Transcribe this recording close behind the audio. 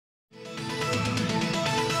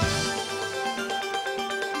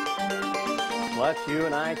Let's you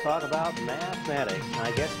and I talk about mathematics. I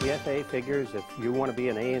guess the FAA figures if you want to be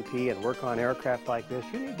an A&P and work on aircraft like this,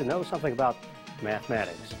 you need to know something about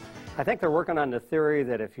mathematics. I think they're working on the theory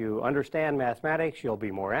that if you understand mathematics, you'll be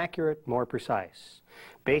more accurate, more precise.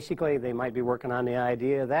 Basically, they might be working on the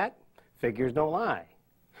idea that figures don't lie.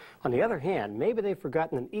 On the other hand, maybe they've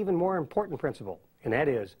forgotten an even more important principle, and that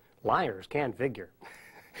is liars can figure.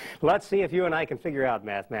 Let's see if you and I can figure out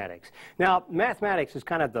mathematics. Now, mathematics is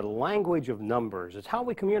kind of the language of numbers. It's how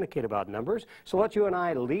we communicate about numbers. So let you and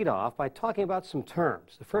I lead off by talking about some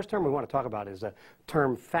terms. The first term we want to talk about is the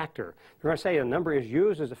term factor. We're going to say a number is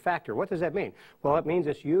used as a factor. What does that mean? Well, it means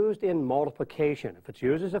it's used in multiplication. If it's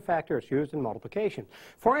used as a factor, it's used in multiplication.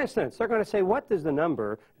 For instance, they're going to say, what does the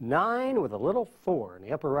number 9 with a little 4 in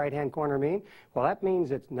the upper right-hand corner mean? Well, that means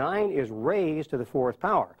that 9 is raised to the 4th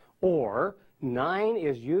power, or 9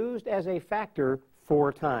 is used as a factor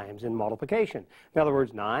 4 times in multiplication. In other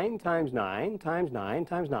words, 9 times 9 times 9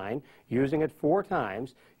 times 9, using it 4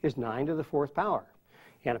 times, is 9 to the 4th power.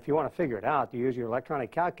 And if you want to figure it out, you use your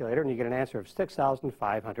electronic calculator and you get an answer of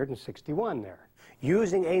 6,561 there.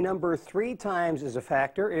 Using a number 3 times as a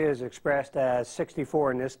factor is expressed as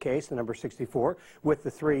 64 in this case, the number 64, with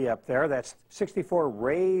the 3 up there. That's 64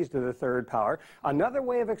 raised to the 3rd power. Another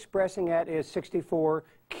way of expressing that is 64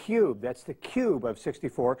 cubed. That's the cube of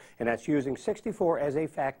 64, and that's using 64 as a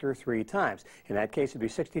factor 3 times. In that case, it would be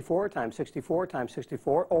 64 times 64 times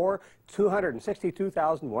 64, or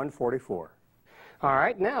 262,144. All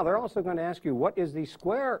right, now they're also going to ask you, what is the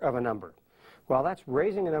square of a number? Well, that's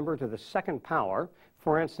raising a number to the 2nd power.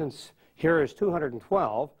 For instance, here is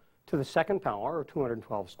 212 to the 2nd power, or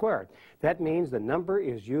 212 squared. That means the number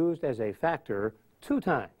is used as a factor 2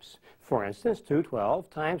 times. For instance,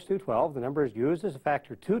 212 times 212, the number is used as a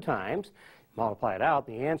factor 2 times. Multiply it out,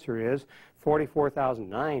 the answer is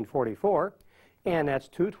 44,944, and that's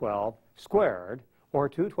 212 squared, or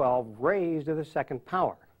 212 raised to the 2nd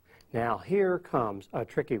power. Now, here comes a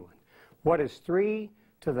tricky one. What does 3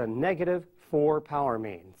 to the negative 4 power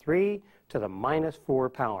mean? 3 to the minus 4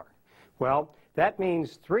 power. Well, that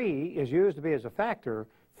means 3 is used to be as a factor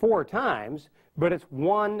 4 times, but it's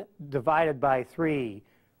 1 divided by 3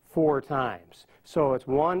 4 times. So it's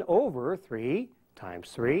 1 over 3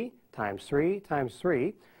 times 3 times 3 times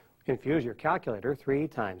 3. Confuse your calculator. 3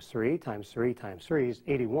 times 3 times 3 times 3 is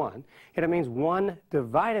 81. And it means 1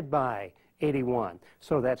 divided by 81.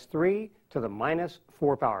 So that's 3 to the minus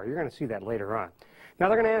 4 power. You're going to see that later on. Now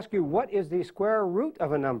they're going to ask you, what is the square root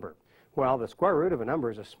of a number? Well, the square root of a number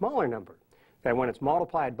is a smaller number that when it's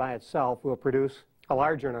multiplied by itself will produce a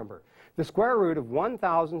larger number. The square root of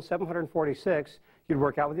 1,746 you'd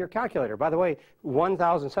work out with your calculator. By the way,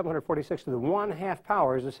 1,746 to the 1/2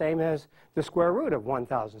 power is the same as the square root of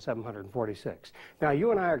 1,746. Now, you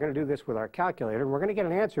and I are going to do this with our calculator, and we're going to get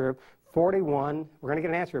an answer of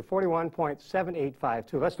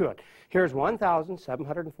 41.7852. Let's do it. Here's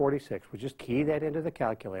 1,746. We'll just key that into the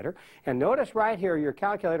calculator. And notice right here, your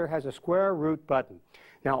calculator has a square root button.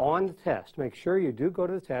 Now, on the test, make sure you do go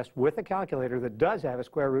to the test with a calculator that does have a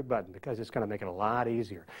square root button, because it's going to make it a lot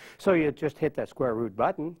easier. So you just hit that square root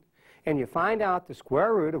button, and you find out the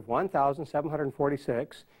square root of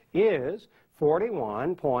 1,746 is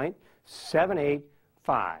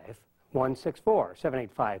 41.785.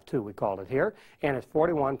 7852 we called it here, and it's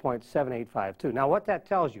 41.7852. Now what that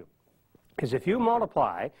tells you is if you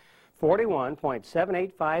multiply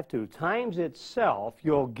 41.7852 times itself,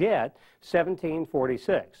 you'll get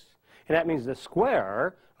 1746. And that means the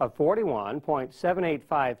square of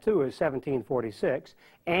 41.7852 is 1746,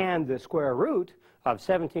 and the square root of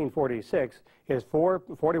 1746 is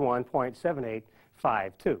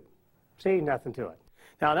 41.7852. See, nothing to it.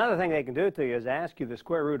 Now, another thing they can do to you is ask you the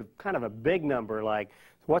square root of kind of a big number, like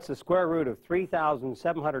what's the square root of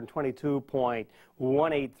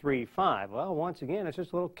 3,722.1835? Well, once again, it's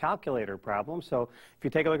just a little calculator problem. So if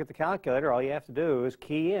you take a look at the calculator, all you have to do is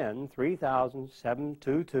key in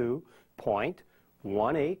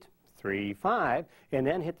 3,722.1835, and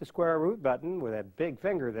then hit the square root button with that big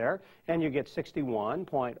finger there, and you get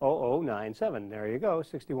 61.0097. There you go,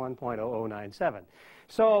 61.0097.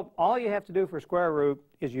 So all you have to do for square root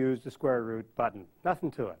is use the square root button.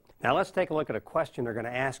 Nothing to it. Now let's take a look at a question they're going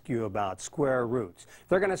to ask you about square roots.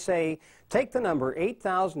 They're going to say, take the number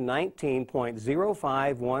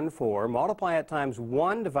 8,019.0514, multiply it times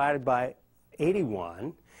 1 divided by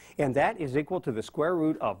 81, and that is equal to the square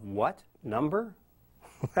root of what number?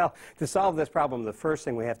 Well, to solve this problem, the first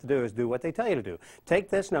thing we have to do is do what they tell you to do. Take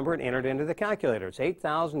this number and enter it into the calculator. It's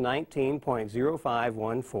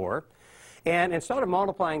 8,019.0514. And instead of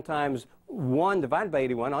multiplying times 1 divided by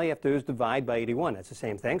 81, all you have to do is divide by 81. That's the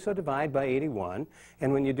same thing, so divide by 81.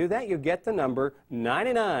 And when you do that, you get the number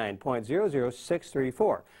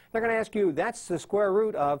 99.00634. They're going to ask you, that's the square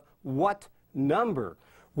root of what number?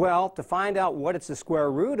 Well, to find out what it's the square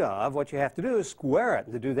root of, what you have to do is square it.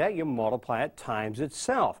 And to do that, you multiply it times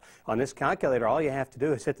itself. On this calculator, all you have to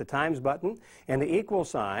do is hit the times button and the equal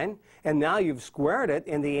sign, and now you've squared it,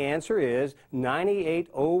 and the answer is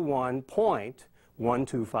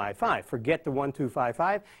 9801.1255. Forget the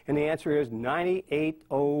 1255, and the answer is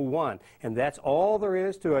 9801. And that's all there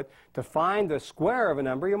is to it. To find the square of a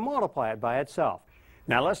number, you multiply it by itself.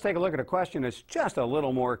 Now let's take a look at a question that's just a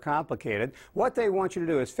little more complicated. What they want you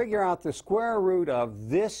to do is figure out the square root of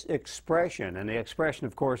this expression. And the expression,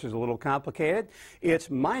 of course, is a little complicated. It's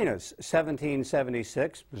minus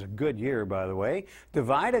 1776, it was a good year, by the way,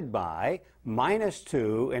 divided by minus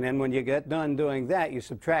 2, and then when you get done doing that, you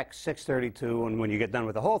subtract 632, and when you get done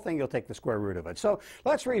with the whole thing, you'll take the square root of it. So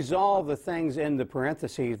let's resolve the things in the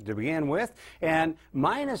parentheses to begin with, and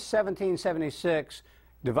minus 1776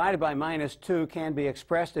 divided by minus 2 can be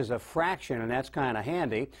expressed as a fraction, and that's kind of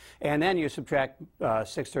handy. And then you subtract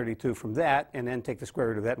 632 from that, and then take the square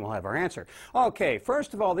root of that, and we'll have our answer. Okay,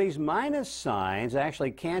 first of all, these minus signs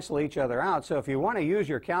actually cancel each other out. So if you want to use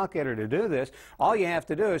your calculator to do this, all you have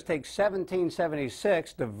to do is take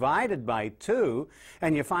 1776 divided by 2,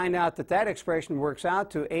 and you find out that that expression works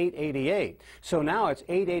out to 888. So now it's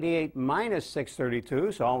 888 minus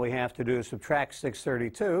 632, so all we have to do is subtract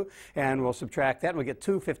 632, and we'll subtract that, and we get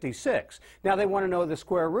 256. Now they want to know the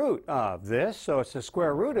square root of this, so it's the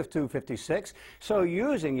square root of 256. So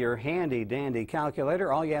using your handy dandy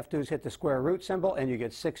calculator, all you have to do is hit the square root symbol and you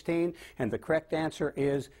get 16, and the correct answer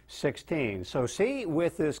is 16. So see,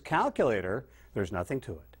 with this calculator, there's nothing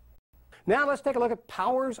to it. Now let's take a look at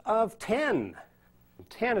powers of 10.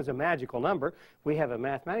 10 is a magical number. We have a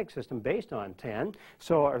mathematics system based on 10,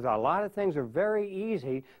 so a lot of things are very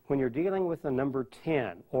easy when you're dealing with the number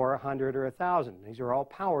 10 or 100 or 1,000. These are all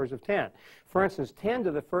powers of 10. For instance, 10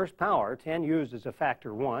 to the first power, 10 used as a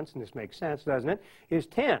factor once, and this makes sense, doesn't it, is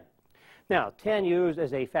 10. Now, 10 used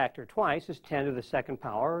as a factor twice is 10 to the second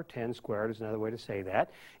power, or 10 squared is another way to say that,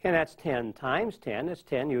 and that's 10 times 10. That's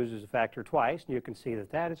 10 used as a factor twice, and you can see that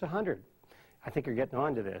that is 100. I think you're getting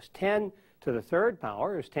on to this. 10 to the third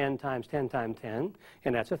power is 10 times 10 times 10,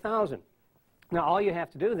 and that's 1,000. Now, all you have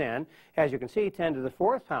to do then, as you can see, 10 to the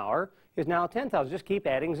fourth power is now 10,000. Just keep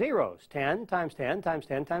adding zeros. 10 times 10 times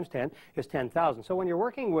 10 times 10 is 10,000. So when you're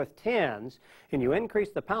working with tens and you increase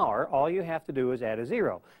the power, all you have to do is add a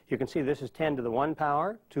zero. You can see this is 10 to the 1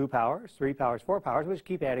 power, 2 powers, 3 powers, 4 powers. We just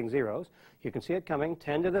keep adding zeros. You can see it coming.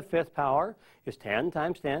 10 to the fifth power is 10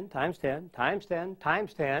 times 10 times 10 times 10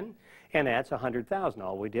 times 10, and that's 100,000.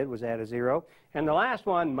 All we did was add a zero. And the last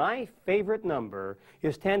one, my favorite number,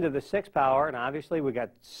 is 10 to the sixth power, and obviously we got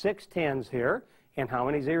 6 tens here. And how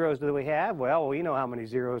many zeros do we have? Well, we know how many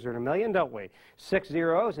zeros are in a million, don't we? 6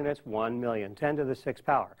 zeros, and it's 1 million, 10 to the sixth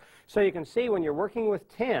power. So you can see when you're working with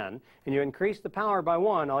 10 and you increase the power by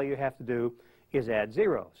 1, all you have to do is add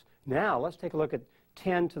zeros. Now, let's take a look at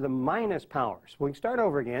 10 to the minus powers. We can start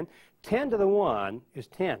over again. 10 to the 1 is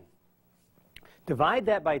 10. Divide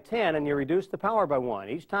that by 10 and you reduce the power by 1.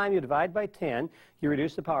 Each time you divide by 10, you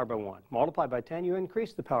reduce the power by 1. Multiply by 10, you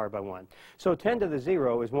increase the power by 1. So 10 to the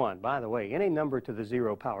 0 is 1. By the way, any number to the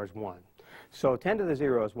 0 power is 1. So 10 to the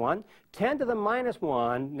 0 is 1. 10 to the minus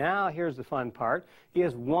 1, now here's the fun part,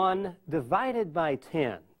 is 1 divided by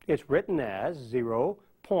 10. It's written as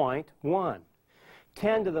 0.1.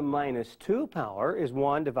 10 to the minus 2 power is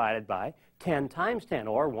 1 divided by 10 times 10,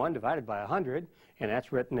 or 1 divided by 100, and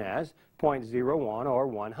that's written as 0.01 or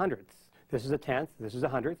 1/100th. This is a tenth, this is a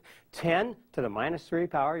hundredth. 10 to the minus 3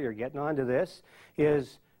 power, you're getting on to this,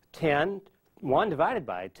 is 10, 1 divided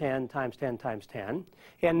by 10 times 10 times 10.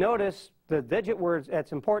 And notice the digit words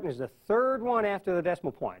that's important is the third one after the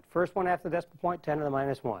decimal point. First one after the decimal point, 10 to the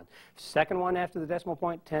minus 1. Second one after the decimal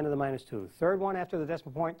point, 10 to the minus 2. Third one after the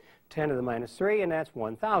decimal point, 10 to the minus 3, and that's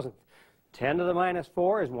 1,000th. 10 to the minus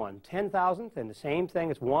 4 is 1/10,000th, and the same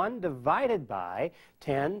thing is 1 divided by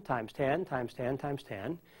 10 times 10 times 10 times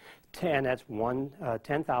 10. 10, that's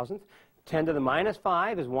 1/10,000th. 10 to the minus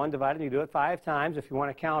 5 is 1 divided. You do it 5 times. If you want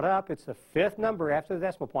to count up, it's the fifth number after the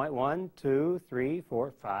decimal point. 1, 2, 3,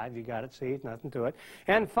 4, 5. You got it. See, nothing to it.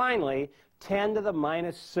 And finally, 10 to the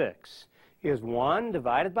minus 6 is 1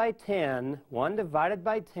 divided by 10, 1 divided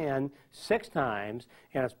by 10, 6 times,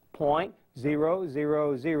 and it's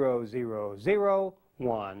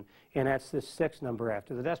 0.0000001, and that's the sixth number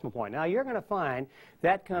after the decimal point. Now, you're going to find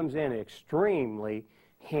that comes in extremely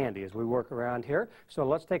handy as we work around here. So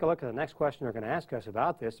let's take a look at the next question they're going to ask us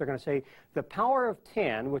about this. They're going to say the power of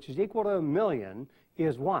 10, which is equal to 1,000,000,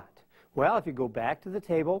 is what? Well, if you go back to the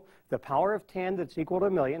table, the power of 10 that's equal to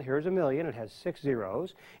 1,000,000, here's 1,000,000, it has 6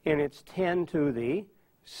 zeros, and it's 10 to the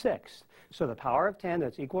 6th. So the power of 10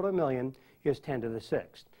 that's equal to 1,000,000 is 10 to the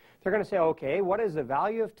 6th. They're going to say, okay, what is the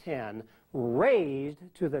value of 10 raised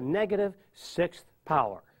to the negative 6th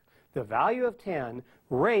power? The value of 10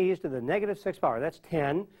 raised to the negative 6th power, that's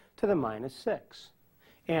 10 to the minus 6.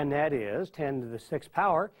 And that is 10 to the 6th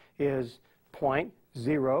power is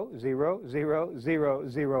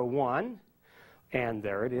 0.0000001. And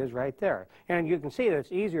there it is right there. And you can see that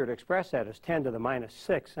it's easier to express that as 10 to the minus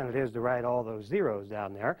 6 than it is to write all those zeros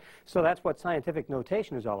down there. So that's what scientific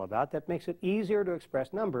notation is all about. That makes it easier to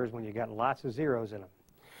express numbers when you got lots of zeros in them.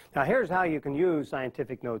 Now here's how you can use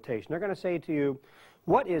scientific notation. They're going to say to you,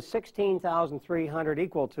 what is 16,300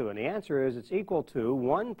 equal to? And the answer is it's equal to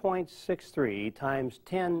 1.63 times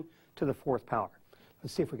 10 to the 4th power.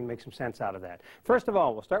 Let's see if we can make some sense out of that. First of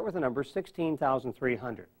all, we'll start with the number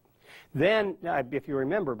 16,300. Then, if you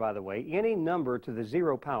remember, by the way, any number to the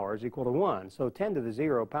 0 power is equal to 1. So 10 to the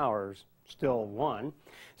 0 power is still 1.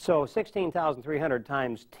 So 16,300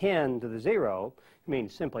 times 10 to the 0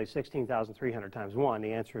 means simply 16,300 times 1.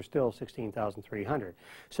 The answer is still 16,300.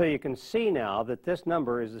 So you can see now that this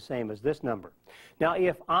number is the same as this number. Now,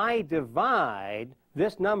 if I divide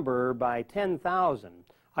this number by 10,000,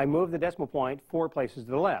 I move the decimal point 4 places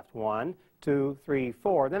to the left. 1, 2, 3,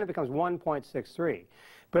 4. Then it becomes 1.63.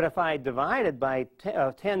 But if I divide it by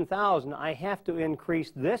 10,000, I have to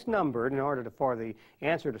increase this number in order for the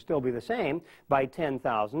answer to still be the same by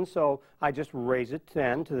 10,000. So I just raise it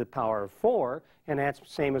 10 to the power of 4, and that's the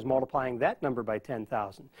same as multiplying that number by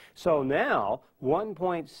 10,000. So now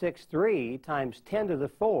 1.63 times 10 to the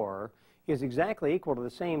 4 is exactly equal to the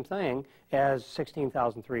same thing as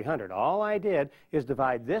 16,300. All I did is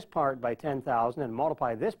divide this part by 10,000 and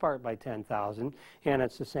multiply this part by 10,000, and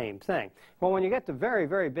it's the same thing. Well, when you get to very,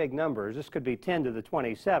 very big numbers, this could be 10 to the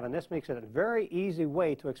 27. This makes it a very easy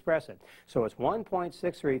way to express it. So it's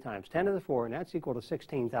 1.63 times 10 to the 4, and that's equal to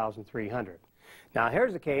 16,300. Now,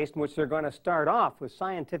 here's a case in which they're going to start off with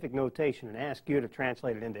scientific notation and ask you to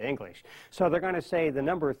translate it into English. So they're going to say the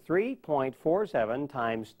number 3.47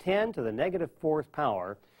 times 10 to the negative 4th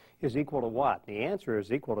power is equal to what? The answer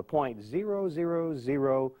is equal to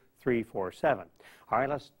 0.000347. All right,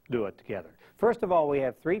 let's do it together. First of all, we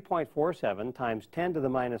have 3.47 times 10 to the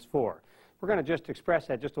minus 4. We're going to just express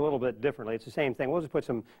that just a little bit differently. It's the same thing. We'll just put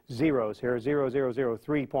some zeros here.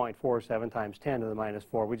 0.00347 times 10 to the minus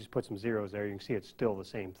 4. We just put some zeros there. You can see it's still the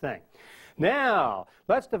same thing. Now,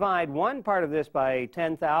 let's divide one part of this by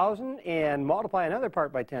 10,000 and multiply another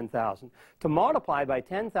part by 10,000. To multiply by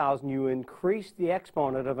 10,000, you increase the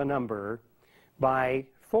exponent of a number by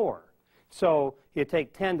 4. So you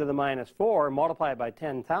take 10 to the minus 4, multiply it by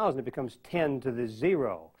 10,000, it becomes 10 to the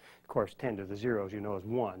 0. Of course, 10 to the 0, as you know, is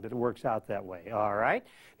 1, but it works out that way. All right?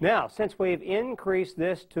 Now, since we've increased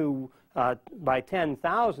this to by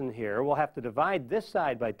 10,000 here, we'll have to divide this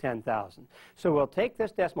side by 10,000. So we'll take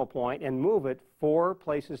this decimal point and move it 4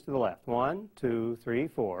 places to the left. 1, 2, 3,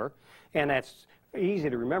 4. And that's easy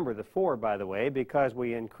to remember the 4, by the way, because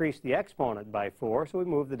we increased the exponent by 4, so we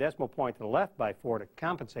move the decimal point to the left by 4 to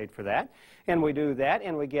compensate for that. And we do that,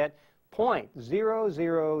 and we get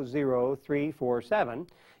 0.000347.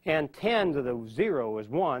 And 10 to the 0 is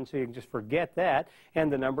 1, so you can just forget that.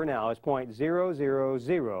 And the number now is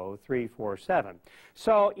 0.000347.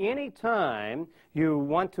 So anytime you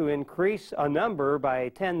want to increase a number by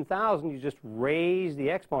 10,000, you just raise the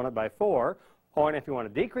exponent by 4. Or if you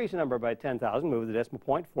want to decrease a number by 10,000, move the decimal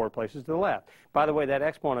point 4 places to the left. By the way, that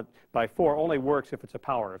exponent by 4 only works if it's a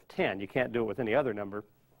power of 10. You can't do it with any other number.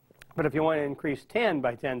 But if you want to increase 10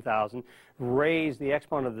 by 10,000, raise the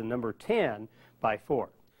exponent of the number 10 by 4.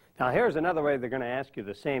 Now, here's another way they're going to ask you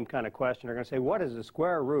the same kind of question. They're going to say, what is the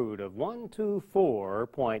square root of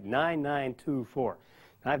 124.9924?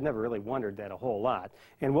 Now, I've never really wondered that a whole lot.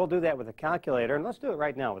 And we'll do that with a calculator. And let's do it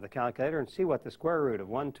right now with a calculator and see what the square root of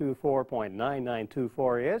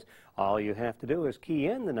 124.9924 is. All you have to do is key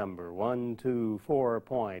in the number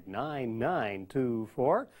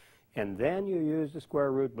 124.9924. And then you use the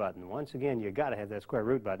square root button. Once again, you've got to have that square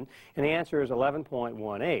root button. And the answer is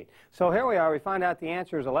 11.18. So here we are. We find out the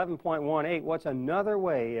answer is 11.18. What's another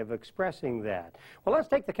way of expressing that? Well, let's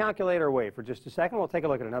take the calculator away for just a second. We'll take a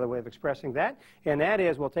look at another way of expressing that. And that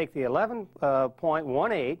is we'll take the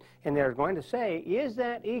 11.18, and they're going to say, is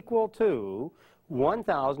that equal to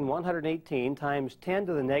 1,118 times 10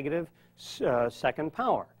 to the negative 2nd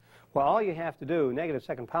power? Well, all you have to do, negative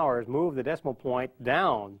second power, is move the decimal point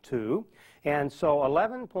down 2. And so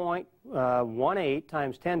 11.18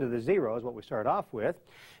 times 10 to the 0 is what we start off with.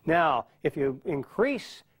 Now, if you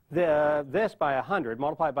increase this by 100,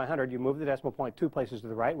 multiply it by 100, you move the decimal point 2 places to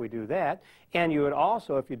the right. We do that. And you would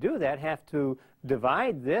also, if you do that, have to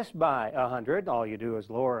divide this by 100. All you do is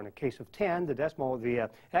lower, in a case of 10, the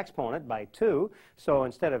exponent by 2. So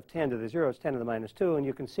instead of 10 to the 0, it's 10 to the minus 2. And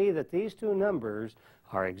you can see that these two numbers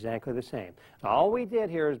are exactly the same. All we did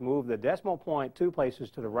here is move the decimal point 2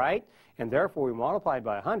 places to the right, and therefore we multiplied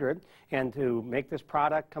by 100. And to make this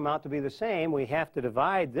product come out to be the same, we have to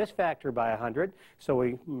divide this factor by 100. So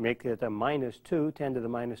we make it a minus 2, 10 to the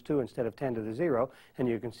minus 2 instead of 10 to the 0. And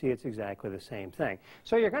you can see it's exactly the same thing.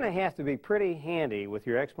 So you're going to have to be pretty handy with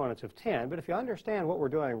your exponents of 10. But if you understand what we're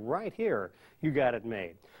doing right here, you got it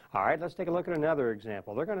made. All right, let's take a look at another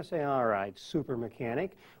example. They're going to say, all right, super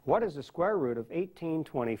mechanic, what is the square root of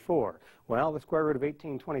 1824? Well, the square root of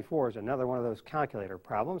 1824 is another one of those calculator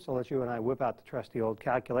problems. So let's you and I whip out the trusty old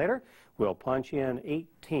calculator. We'll punch in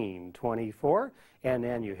 1824, and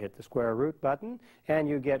then you hit the square root button, and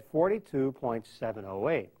you get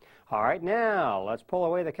 42.708. All right, now let's pull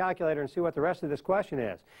away the calculator and see what the rest of this question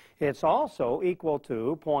is. It's also equal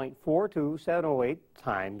to 0.42708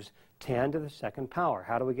 times 10 to the second power.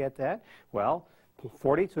 How do we get that? Well,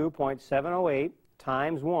 42.708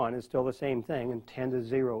 times 1 is still the same thing, and 10 to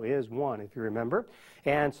 0 is 1, if you remember.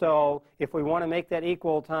 And so if we want to make that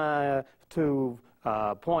equal to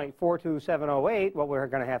 0.42708, what we're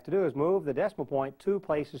going to have to do is move the decimal point 2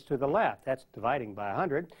 places to the left. That's dividing by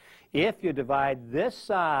 100. If you divide this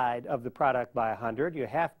side of the product by 100, you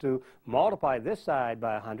have to multiply this side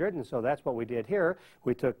by 100, and so that's what we did here.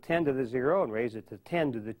 We took 10 to the 0 and raised it to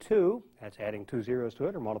 10 to the 2. That's adding 2 zeros to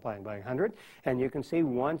it, or multiplying by 100. And you can see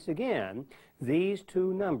once again, these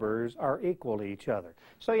two numbers are equal to each other.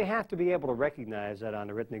 So you have to be able to recognize that on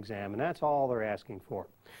the written exam, and that's all they're asking for.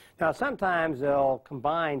 Now, sometimes they'll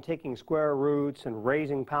combine taking square roots and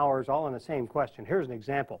raising powers all in the same question. Here's an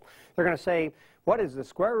example. They're going to say, what is the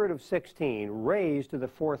square root of 16 raised to the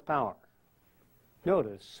 4th power?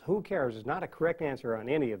 Notice, who cares, is not a correct answer on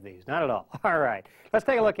any of these. Not at all. All right, let's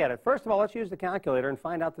take a look at it. First of all, let's use the calculator and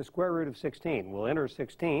find out the square root of 16. We'll enter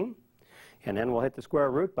 16, and then we'll hit the square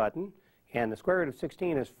root button. And the square root of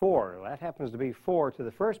 16 is 4. That happens to be 4 to the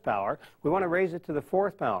 1st power. We want to raise it to the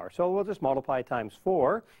 4th power. So we'll just multiply times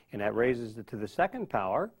 4, and that raises it to the 2nd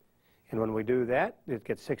power. And when we do that, it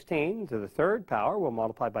gets 16 to the 3rd power. We'll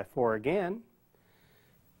multiply by 4 again.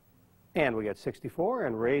 And we get 64,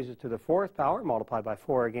 and raise it to the 4th power, multiply by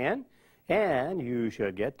 4 again. And you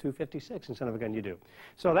should get 256 instead of, again, you do.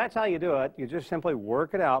 So that's how you do it. You just simply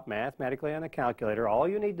work it out mathematically on a calculator. All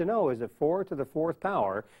you need to know is that 4 to the 4th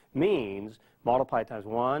power means multiply times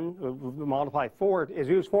 1. Multiply 4 is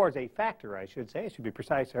use 4 as a factor, I should say. It should be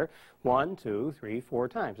precise there. 1, 2, 3, 4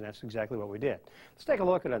 times. And that's exactly what we did. Let's take a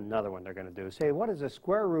look at another one they're going to do. Say, what is the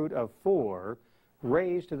square root of 4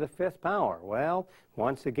 raised to the 5th power? Well,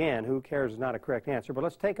 once again, who cares is not a correct answer. But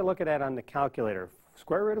let's take a look at that on the calculator.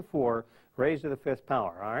 Square root of 4 raised to the 5th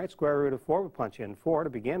power. All right, square root of 4, we'll punch in 4 to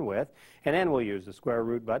begin with, and then we'll use the square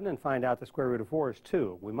root button and find out the square root of 4 is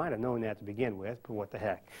 2. We might have known that to begin with, but what the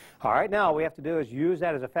heck. All right, now all we have to do is use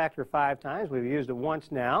that as a factor 5 times. We've used it once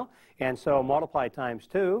now, and so multiply times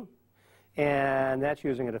 2, and that's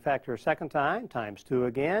using it a factor a 2nd time, times 2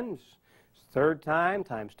 again, 3rd time,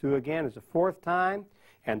 times 2 again is a 4th time,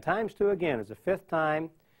 and times 2 again is a 5th time.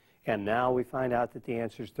 And now we find out that the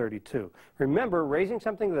answer is 32. Remember, raising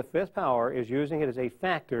something to the 5th power is using it as a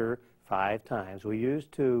factor 5 times. We use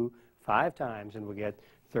 2 5 times, and we get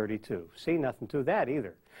 32. See, nothing to that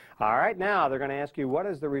either. All right, now they're going to ask you, what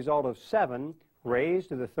is the result of 7 raised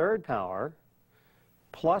to the 3rd power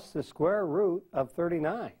plus the square root of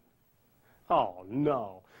 39? Oh,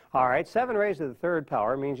 no. All right, 7 raised to the 3rd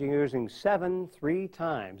power means you're using 7 3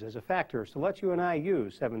 times as a factor. So let's you and I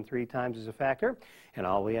use 7 3 times as a factor. And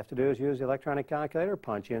all we have to do is use the electronic calculator,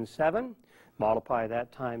 punch in 7, multiply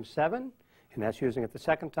that times 7, and that's using it the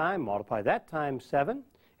 2nd time, multiply that times 7,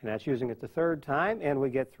 and that's using it the 3rd time, and we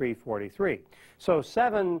get 343. So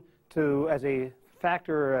 7 as a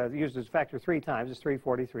factor, used as a factor 3 times is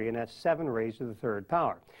 343, and that's 7 raised to the 3rd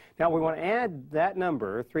power. Now we want to add that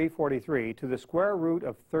number, 343, to the square root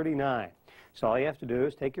of 39. So all you have to do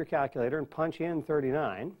is take your calculator and punch in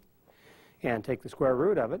 39, and take the square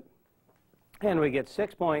root of it, and we get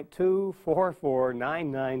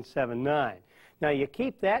 6.2449979. Now you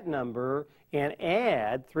keep that number and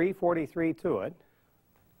add 343 to it,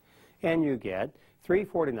 and you get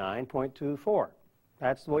 349.24.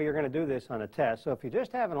 That's the way you're going to do this on a test. So if you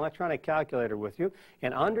just have an electronic calculator with you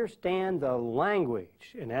and understand the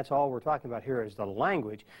language, and that's all we're talking about here is the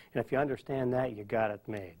language, and if you understand that, you got it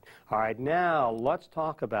made. All right, now let's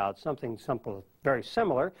talk about something simple, very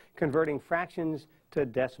similar, converting fractions to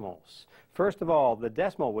decimals. First of all, the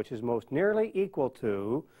decimal, which is most nearly equal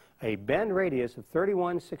to a bend radius of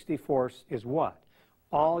 31/64 is what?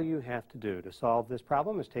 All you have to do to solve this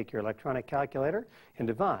problem is take your electronic calculator and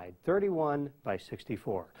divide 31 by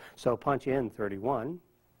 64. So punch in 31,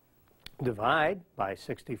 divide by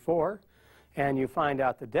 64, and you find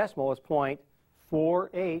out the decimal is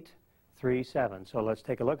 0.4837. So let's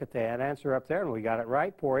take a look at that answer up there, and we got it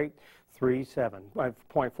right,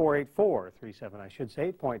 0.4437, I should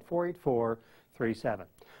say, 0.48437.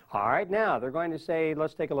 All right, now they're going to say,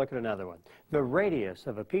 let's take a look at another one. The radius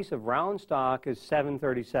of a piece of round stock is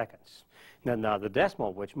 7/32. Now the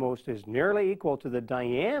decimal, which most is nearly equal to the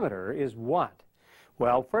diameter, is what?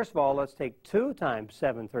 Well, first of all, let's take 2 times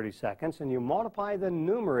 7/32, and you multiply the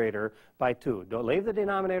numerator by 2. Don't leave the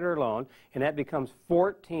denominator alone, and that becomes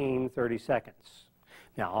 14/32.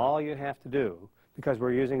 Now all you have to do, because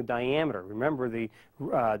we're using diameter, remember the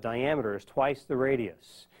diameter is twice the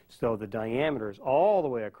radius. So the diameter is all the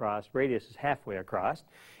way across, radius is halfway across.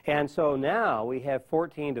 And so now we have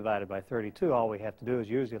 14 divided by 32. All we have to do is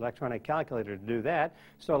use the electronic calculator to do that.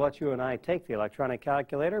 So let's you and I take the electronic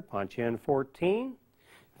calculator, punch in 14,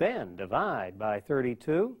 then divide by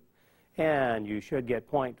 32, and you should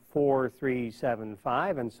get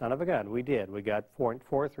 0.4375, and son of a gun, we did. We got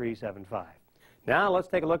 0.4375. Now let's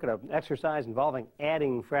take a look at an exercise involving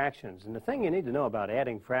adding fractions. And the thing you need to know about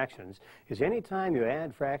adding fractions is anytime you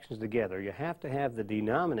add fractions together, you have to have the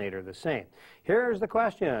denominator the same. Here's the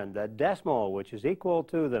question. The decimal, which is equal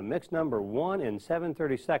to the mixed number 1 and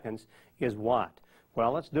 7/32, is what?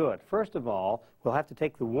 Well, let's do it. First of all, we'll have to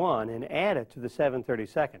take the 1 and add it to the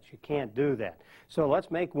 7/32. You can't do that. So let's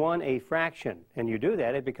make 1 a fraction. And you do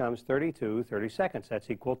that, it becomes 32/32. That's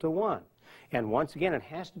equal to 1. And once again, it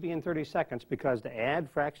has to be in 30 seconds because to add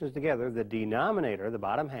fractions together, the denominator, the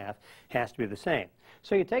bottom half, has to be the same.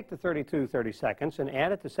 So you take the 32/32 and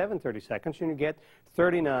add it to 7/32, and you get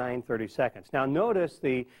 39/32. Now notice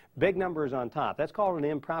the big numbers on top. That's called an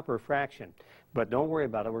improper fraction. But don't worry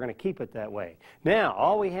about it. We're going to keep it that way. Now,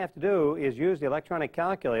 all we have to do is use the electronic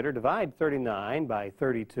calculator, divide 39 by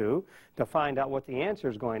 32 to find out what the answer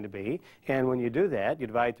is going to be. And when you do that, you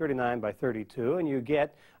divide 39 by 32, and you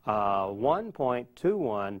get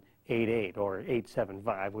 1.2188, or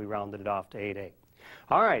 875. We rounded it off to 88.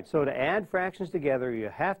 All right, so to add fractions together, you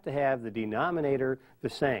have to have the denominator the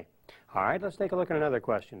same. All right, let's take a look at another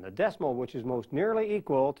question. The decimal, which is most nearly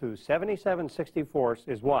equal to 77/64,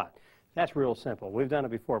 is what? That's real simple. We've done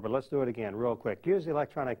it before, but let's do it again real quick. Use the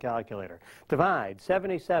electronic calculator. Divide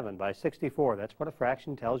 77 by 64. That's what a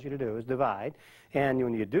fraction tells you to do, is divide. And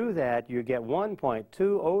when you do that, you get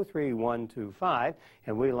 1.203125,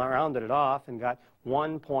 and we rounded it off and got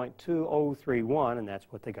 1.2031, and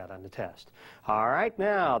that's what they got on the test. All right,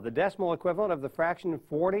 now, the decimal equivalent of the fraction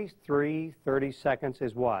 43/32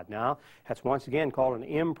 is what? Now, that's once again called an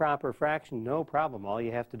improper fraction. No problem. All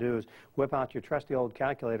you have to do is whip out your trusty old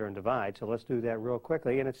calculator and divide. So let's do that real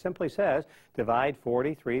quickly. And it simply says divide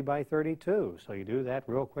 43 by 32. So you do that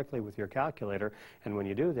real quickly with your calculator. And when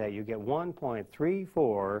you do that, you get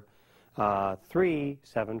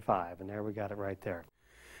 1.34375. And there we got it right there.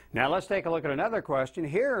 Now let's take a look at another question.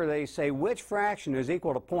 Here they say which fraction is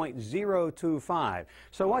equal to 0.025.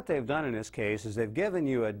 So what they've done in this case is they've given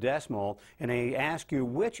you a decimal and they ask you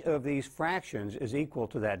which of these fractions is equal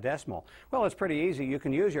to that decimal. Well, it's pretty easy. You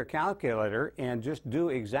can use your calculator and just do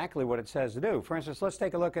exactly what it says to do. For instance, let's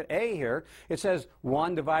take a look at A here. It says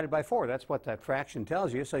 1 divided by 4. That's what that fraction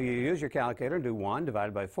tells you. So you use your calculator and do 1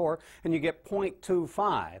 divided by 4 and you get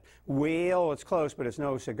 0.25. Well, it's close, but it's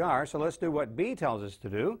no cigar. So let's do what B tells us to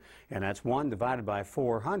do. And that's 1 divided by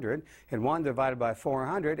 400, and 1 divided by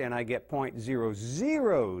 400, and I get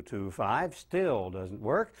 0.0025. Still doesn't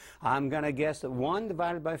work. I'm going to guess that 1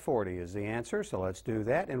 divided by 40 is the answer, so let's do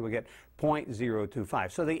that, and we get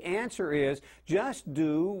 0.025. So the answer is just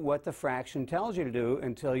do what the fraction tells you to do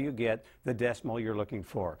until you get the decimal you're looking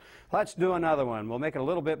for. Let's do another one. We'll make it a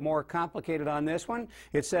little bit more complicated on this one.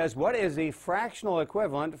 It says, what is the fractional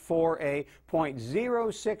equivalent for a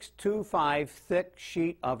 0.0625 thick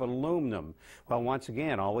sheet of aluminum? Well, once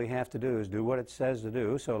again, all we have to do is do what it says to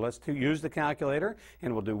do. So let's use the calculator,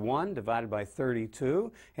 and we'll do 1 divided by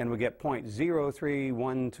 32, and we get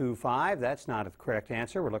 0.03125. That's not a correct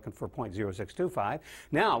answer. We're looking for 0.025. 0.0625.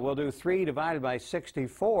 Now we'll do 3 divided by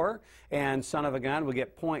 64, and son of a gun, we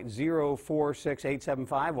get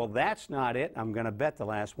 0.046875. Well, that's not it. I'm going to bet the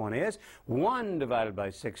last one is. 1 divided by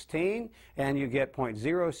 16, and you get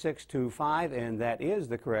 0.0625, and that is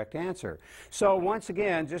the correct answer. So once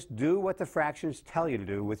again, just do what the fractions tell you to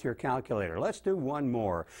do with your calculator. Let's do one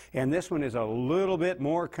more, and this one is a little bit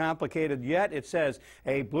more complicated yet. It says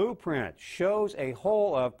a blueprint shows a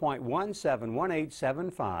hole of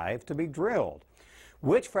 0.171875 to be drilled.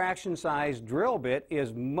 Which fraction size drill bit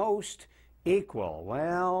is most equal?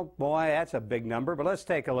 Well, boy, that's a big number, but let's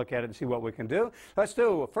take a look at it and see what we can do. Let's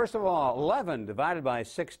do, first of all, 11 divided by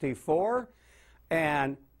 64,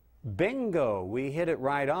 and bingo, we hit it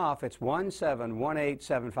right off. It's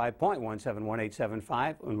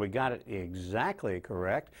 0.171875, and we got it exactly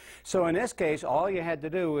correct. So in this case, all you had to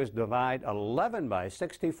do is divide 11 by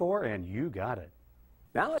 64, and you got it.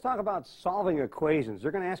 Now let's talk about solving equations.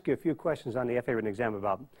 They're going to ask you a few questions on the FA written exam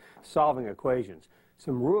about solving equations.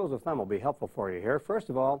 Some rules of thumb will be helpful for you here. First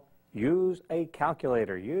of all, use a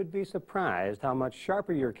calculator. You'd be surprised how much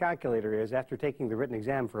sharper your calculator is after taking the written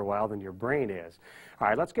exam for a while than your brain is. All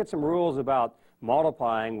right, let's get some rules about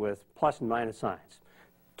multiplying with plus and minus signs.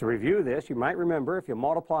 To review this, you might remember if you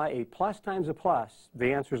multiply a plus times a plus,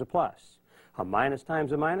 the answer is a plus. A minus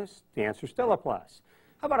times a minus, the answer is still a plus.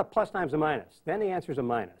 How about a plus times a minus? Then the answer is a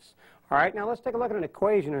minus. All right, now let's take a look at an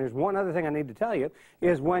equation, and there's one other thing I need to tell you,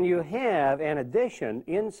 is when you have an addition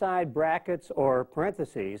inside brackets or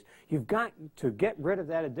parentheses, you've got to get rid of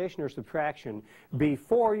that addition or subtraction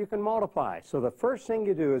before you can multiply. So the first thing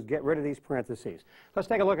you do is get rid of these parentheses. Let's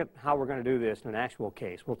take a look at how we're going to do this in an actual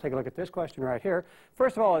case. We'll take a look at this question right here.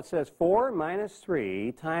 First of all, it says 4 minus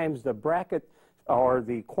 3 times the bracket or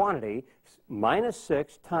the quantity minus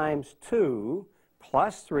 6 times 2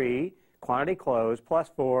 plus 3, quantity closed, plus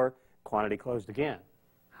 4, quantity closed again.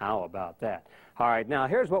 How about that? All right, now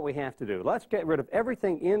here's what we have to do. Let's get rid of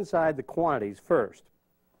everything inside the quantities first.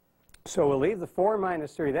 So we'll leave the 4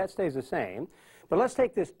 minus 3. That stays the same. But let's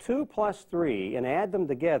take this 2 plus 3 and add them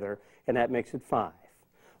together, and that makes it 5.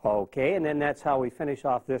 Okay, and then that's how we finish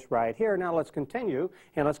off this right here. Now let's continue,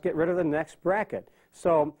 and let's get rid of the next bracket.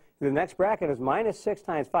 So the next bracket is minus 6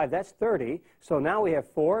 times 5. That's 30. So now we have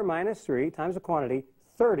 4 minus 3 times the quantity,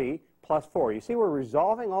 30 plus 4. You see, we're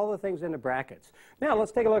resolving all the things in the brackets. Now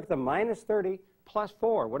let's take a look at the minus 30 plus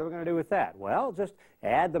 4. What are we going to do with that? Well, just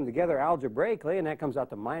add them together algebraically, and that comes out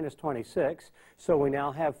to minus 26. So we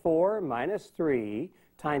now have 4 minus 3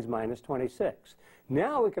 times minus 26.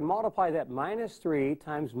 Now we can multiply that minus 3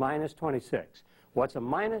 times minus 26. What's a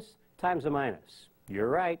minus times a minus? You're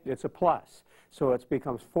right, it's a plus. So it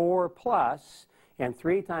becomes 4 plus, and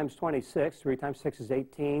 3 times 26, 3 times 6 is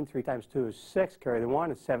 18, 3 times 2 is 6, carry the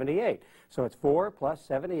 1, is 78. So it's 4 plus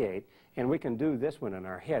 78, and we can do this one in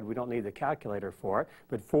our head. We don't need the calculator for it,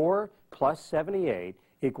 but 4 plus 78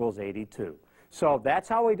 equals 82. So that's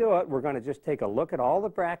how we do it. We're going to just take a look at all the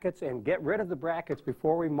brackets and get rid of the brackets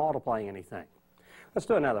before we multiply anything. Let's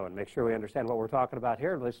do another one. Make sure we understand what we're talking about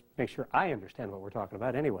here. Let's make sure I understand what we're talking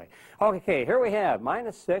about anyway. Okay, here we have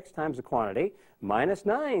minus 6 times the quantity, minus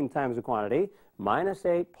 9 times the quantity, minus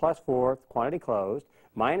 8 plus 4, quantity closed,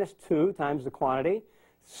 minus 2 times the quantity,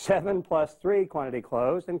 7 plus 3, quantity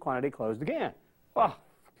closed, and quantity closed again. Oh,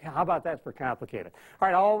 how about that for complicated? All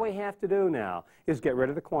right, all we have to do now is get rid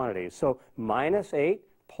of the quantities. So minus 8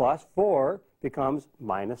 plus 4 becomes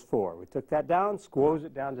minus 4. We took that down, squoze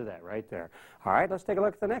it down to that right there. All right, let's take a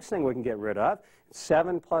look at the next thing we can get rid of.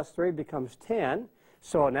 7 plus 3 becomes 10.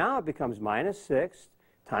 So now it becomes minus 6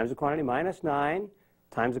 times the quantity minus 9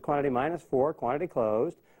 times the quantity minus 4, quantity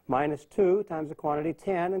closed, minus 2 times the quantity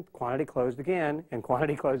 10, and quantity closed again, and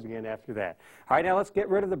quantity closed again after that. All right, now let's get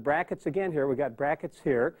rid of the brackets again here. We've got brackets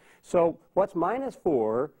here. So what's minus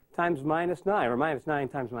 4 times minus 9, or minus 9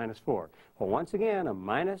 times minus 4? Well, once again, a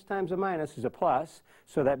minus times a minus is a plus,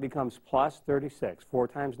 so that becomes plus 36. 4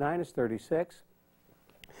 times 9 is 36.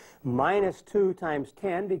 Minus 2 times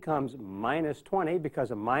 10 becomes minus 20,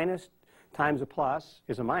 because a minus times a plus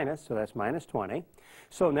is a minus, so that's minus 20.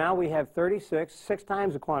 So now we have 36, 6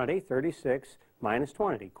 times the quantity, 36 minus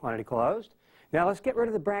 20. Quantity closed. Now let's get rid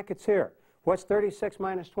of the brackets here. What's 36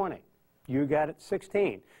 minus 20? You got it,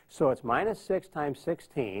 16. So it's minus 6 times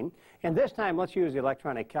 16. And this time, let's use the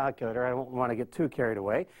electronic calculator. I don't want to get too carried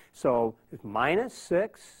away. So it's minus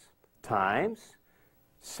 6 times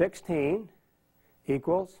 16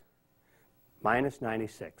 equals minus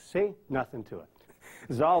 96. See? Nothing to it.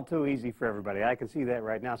 It's all too easy for everybody. I can see that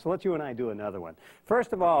right now. So let's you and I do another one.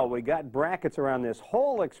 First of all, we got brackets around this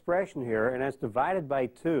whole expression here, and it's divided by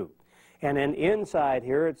 2. And then inside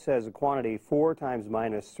here it says the quantity 4 times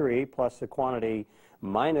minus 3 plus the quantity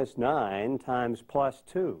minus 9 times plus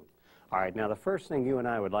 2. All right, now the first thing you and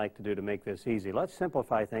I would like to do to make this easy, let's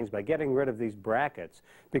simplify things by getting rid of these brackets,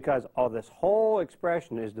 because this whole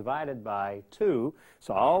expression is divided by 2,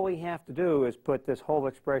 so all we have to do is put this whole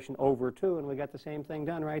expression over 2, and we got the same thing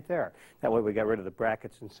done right there. That way we got rid of the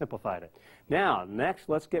brackets and simplified it. Now, next,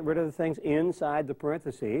 let's get rid of the things inside the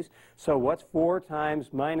parentheses. So what's 4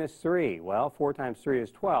 times minus 3? Well, 4 times 3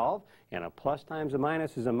 is 12, and a plus times a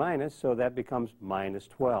minus is a minus, so that becomes minus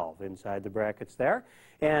 12 inside the brackets there.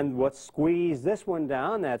 And let's squeeze this one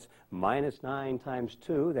down. That's minus 9 times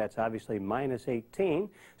 2. That's obviously minus 18.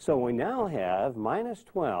 So we now have minus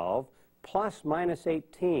 12 plus minus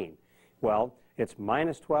 18. Well, it's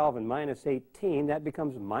minus 12 and minus 18. That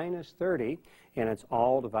becomes minus 30, and it's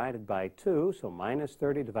all divided by 2. So minus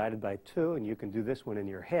 30 divided by 2, and you can do this one in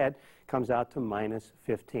your head, comes out to minus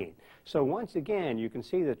 15. So once again, you can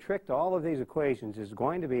see the trick to all of these equations is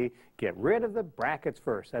going to be get rid of the brackets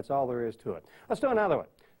first. That's all there is to it. Let's do another one.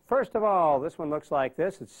 First of all, this one looks like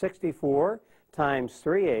this. It's 64 times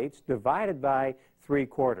 3/8 divided by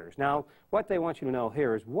 3/4. Now, what they want you to know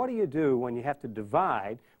here is what do you do when you have to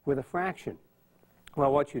divide with a fraction?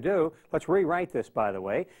 Well, what you do, let's rewrite this, by the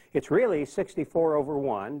way. It's really 64 over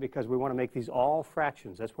 1, because we want to make these all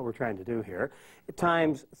fractions. That's what we're trying to do here.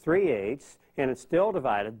 Times 3/8, and it's still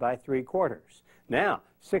divided by 3/4. Now,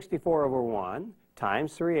 64 over 1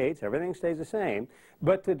 times 3/8, everything stays the same.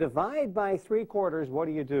 But to divide by 3/4, what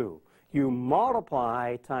do? You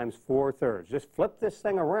multiply times 4/3. Just flip this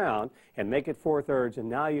thing around and make it 4/3, and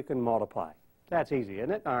now you can multiply. That's easy,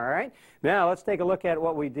 isn't it? All right. Now, let's take a look at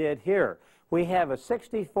what we did here. We have a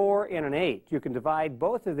 64 and an 8. You can divide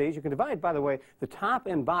both of these. You can divide, by the way, the top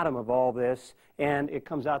and bottom of all this, and it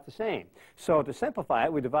comes out the same. So to simplify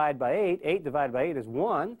it, we divide by 8. 8 divided by 8 is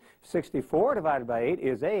 1. 64 divided by 8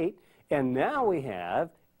 is 8. And now we have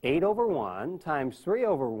 8 over 1 times 3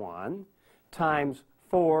 over 1 times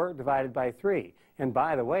 4 divided by 3. And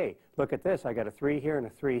by the way, look at this. I got a 3 here and a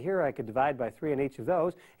 3 here. I could divide by 3 in each of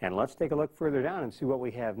those. And let's take a look further down and see what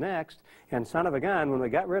we have next. And son of a gun, when we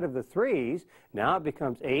got rid of the 3's, now it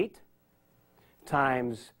becomes 8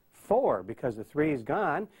 times 4, because the 3 is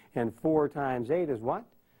gone. And 4 times 8 is what?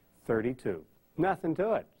 32. Nothing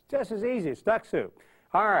to it. Just as easy. It's duck soup.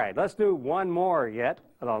 All right, let's do one more yet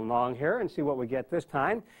along here and see what we get this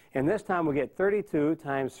time. And this time we get 32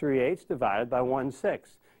 times 3/8 divided by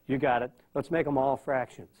 1/6. You got it. Let's make them all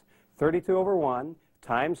fractions. 32 over 1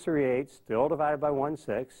 times 3/8, still divided by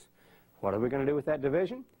 1/6. What are we going to do with that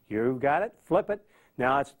division? You got it. Flip it.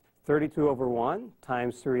 Now it's 32 over 1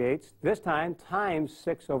 times 3/8, this time times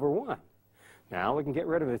 6 over 1. Now we can get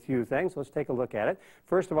rid of a few things. Let's take a look at it.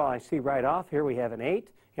 First of all, I see right off here we have an 8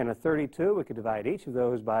 and a 32. We could divide each of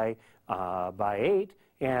those by 8.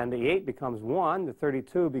 And the 8 becomes 1. The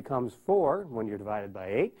 32 becomes 4 when you're divided by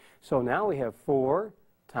 8. So now we have 4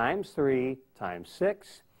 times 3 times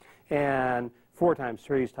 6. And 4 times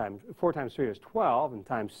 3 is 12. And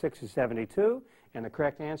times 6 is 72. And the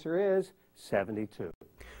correct answer is 72.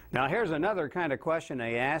 Now, here's another kind of question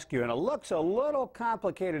they ask you, and it looks a little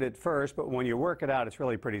complicated at first, but when you work it out, it's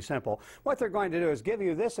really pretty simple. What they're going to do is give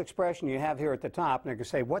you this expression you have here at the top, and they're going to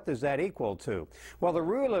say, what does that equal to? Well, the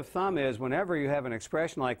rule of thumb is whenever you have an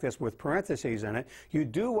expression like this with parentheses in it, you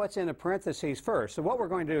do what's in the parentheses first. So what we're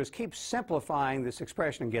going to do is keep simplifying this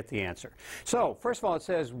expression and get the answer. So, first of all, it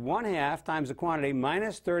says 1/2 times the quantity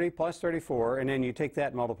minus 30 plus 34, and then you take that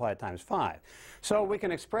and multiply it times 5. So we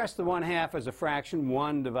can express the 1/2 as a fraction,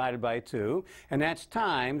 1 divided by 2, and that's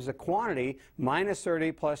times the quantity minus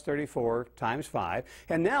 30 plus 34 times 5.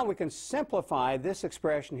 And now we can simplify this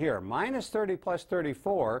expression here. Minus 30 plus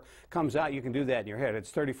 34 comes out, you can do that in your head, it's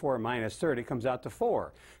 34 minus 30 comes out to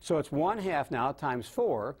 4. So it's 1/2 now times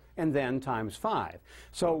 4, and then times 5.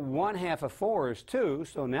 So 1/2 of 4 is 2,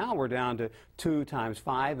 so now we're down to 2 times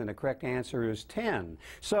 5, and the correct answer is 10.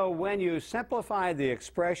 So when you simplify the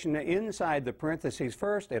expression inside the parentheses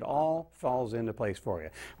first, it all falls into place for you.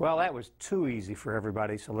 Well, that was too easy for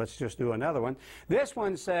everybody, so let's just do another one. This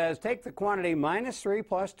one says take the quantity minus 3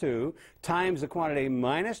 plus 2 times the quantity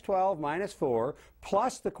minus 12 minus 4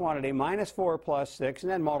 plus the quantity minus 4 plus 6,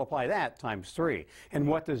 and then multiply that times 3. And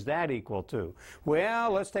what does that equal to?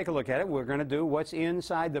 Well, let's take a look at it. We're going to do what's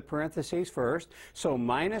inside the parentheses first. So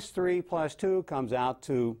minus 3 plus 2 comes out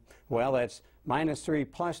to, well, that's minus 3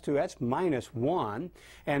 plus 2, that's minus 1.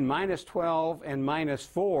 And minus 12 and minus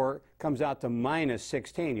 4 comes out to minus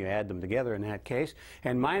 16. You add them together in that case.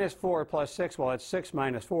 And minus 4 plus 6, well, that's 6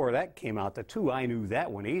 minus 4. That came out to 2. I knew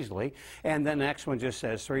that one easily. And then the next one just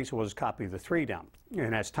says 3, so we'll just copy the 3 down.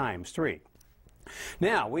 And that's times 3.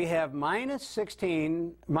 Now, we have minus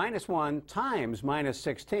 16, minus 1 times minus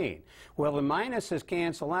 16. Well, the minuses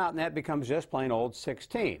cancel out, and that becomes just plain old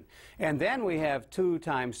 16. And then we have 2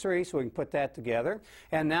 times 3, so we can put that together.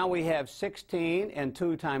 And now we have 16, and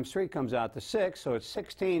 2 times 3 comes out to 6, so it's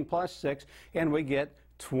 16 plus 6, and we get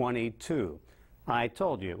 22. I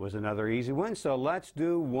told you it was another easy one, so let's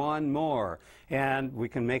do one more. And we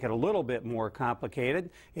can make it a little bit more complicated,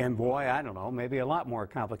 and boy, I don't know, maybe a lot more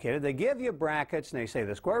complicated. They give you brackets, and they say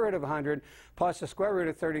the square root of 100 plus the square root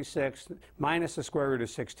of 36 minus the square root of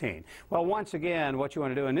 16. Well, once again, what you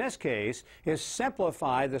want to do in this case is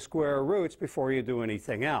simplify the square roots before you do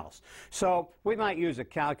anything else. So we might use a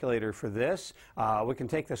calculator for this. We can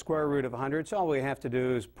take the square root of 100, so all we have to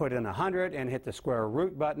do is put in 100 and hit the square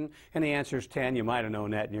root button, and the answer is 10. You might have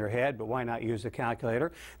known that in your head, but why not use the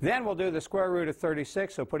calculator? Then we'll do the square root of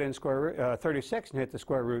 36, so put in 36 and hit the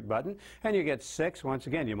square root button, and you get 6. Once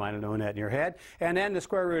again, you might have known that in your head. And then the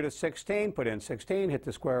square root of 16, put in 16, hit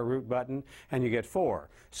the square root button, and you get 4.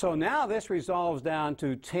 So now this resolves down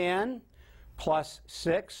to 10 plus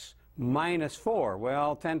 6 minus 4.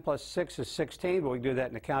 Well, 10 plus 6 is 16, but we can do that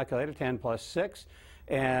in the calculator, 10 plus 6.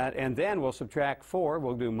 And then we'll subtract 4.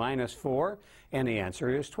 We'll do minus 4, and the answer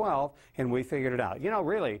is 12, and we figured it out. You know,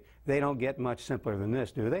 really, they don't get much simpler than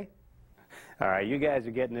this, do they? All right, you guys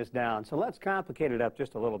are getting this down. So let's complicate it up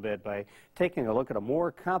just a little bit by taking a look at a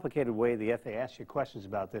more complicated way the FA asks you questions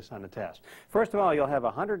about this on the test. First of all, you'll have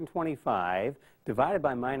 125 divided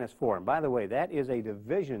by minus 4. And by the way, that is a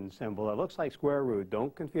division symbol. It looks like square root.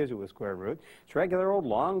 Don't confuse it with square root. It's regular old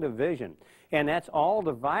long division. And that's all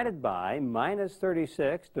divided by minus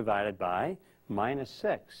 36 divided by minus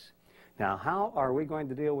 6. Now, how are we going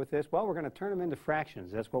to deal with this? Well, we're going to turn them into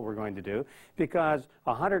fractions. That's what we're going to do, because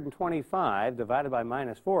 125 divided by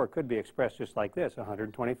minus 4 could be expressed just like this,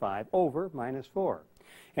 125 over minus 4.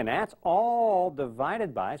 And that's all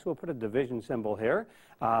divided by, so we'll put a division symbol here,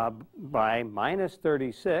 by minus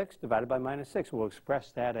 36 divided by minus 6. We'll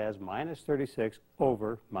express that as minus 36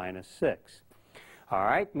 over minus 6. All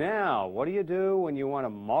right, now, what do you do when you want to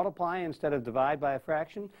multiply instead of divide by a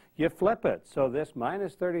fraction? You flip it. So this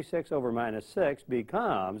minus 36 over minus 6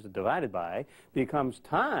 becomes, divided by, becomes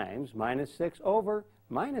times minus 6 over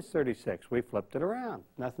minus 36. We flipped it around.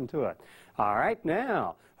 Nothing to it. All right,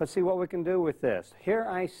 now, let's see what we can do with this. Here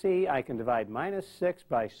I see I can divide minus 6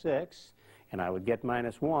 by 6, and I would get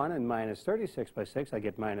minus 1, and minus 36 by 6, I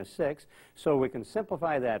get minus 6. So we can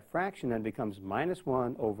simplify that fraction, and it becomes minus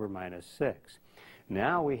 1 over minus 6.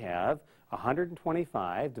 Now we have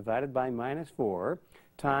 125 divided by minus 4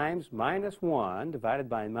 times minus 1 divided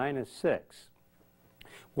by minus 6.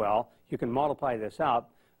 Well, you can multiply this out.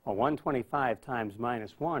 125 times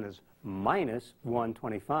minus 1 is minus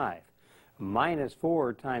 125. Minus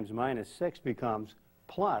 4 times minus 6 becomes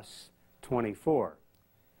plus 24.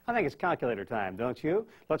 I think it's calculator time, don't you?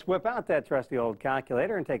 Let's whip out that trusty old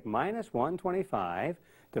calculator and take minus 125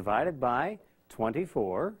 divided by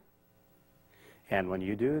 24. And when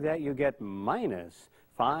you do that, you get minus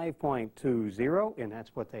 5.20, and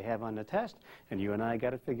that's what they have on the test, and you and I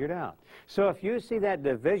got it figured out. So if you see that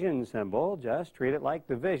division symbol, just treat it like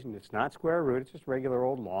division. It's not square root, it's just regular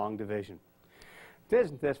old long division.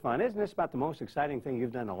 Isn't this fun? Isn't this about the most exciting thing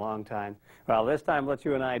you've done in a long time? Well, this time let's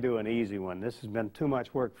you and I do an easy one. This has been too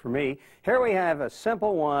much work for me. Here we have a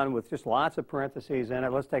simple one with just lots of parentheses in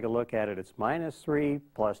it. Let's take a look at it. It's minus 3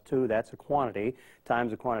 plus 2, that's a quantity,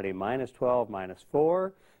 times the quantity minus 12 minus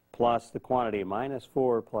 4, plus the quantity minus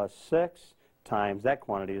 4 plus 6, times that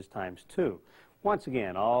quantity is times 2. Once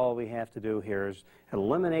again, all we have to do here is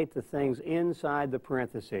eliminate the things inside the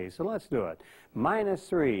parentheses. So let's do it. Minus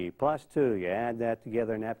 3 plus 2, you add that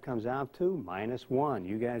together and that comes out to minus 1.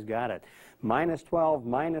 You guys got it. Minus 12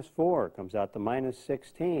 minus 4 comes out to minus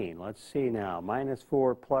 16. Let's see now. Minus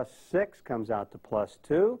 4 plus 6 comes out to plus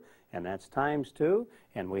 2, and that's times 2.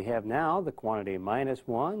 And we have now the quantity minus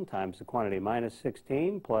 1 times the quantity minus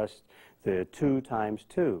 16 plus the 2 times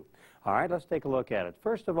 2. All right, let's take a look at it.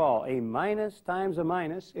 First of all, a minus times a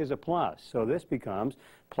minus is a plus, so this becomes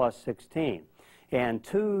plus 16. And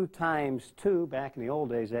 2 times 2, back in the old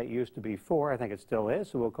days, that used to be 4. I think it still is,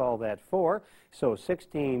 so we'll call that 4. So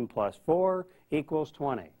 16 plus 4 equals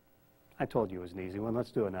 20. I told you it was an easy one.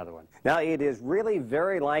 Let's do another one. Now, it is really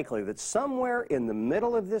very likely that somewhere in the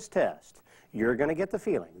middle of this test, you're going to get the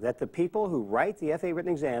feeling that the people who write the FA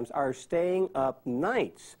written exams are staying up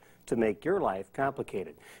nights to make your life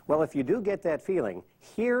complicated. Well, if you do get that feeling,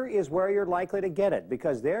 here is where you're likely to get it,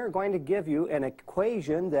 because they're going to give you an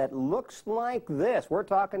equation that looks like this. We're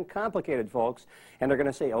talking complicated, folks, and they're going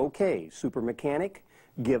to say, okay, super mechanic,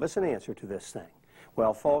 give us an answer to this thing.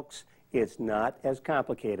 Well, folks, it's not as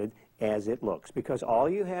complicated as it looks, because all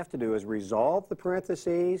you have to do is resolve the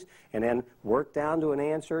parentheses and then work down to an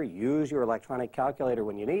answer, use your electronic calculator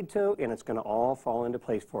when you need to, and it's going to all fall into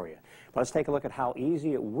place for you. Let's take a look at how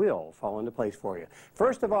easy it will fall into place for you.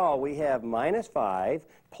 First of all, we have minus 5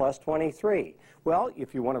 plus 23. Well,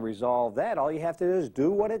 if you want to resolve that, all you have to do is do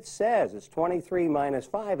what it says. It's 23 minus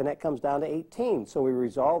 5, and that comes down to 18. So we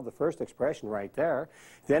resolve the first expression right there.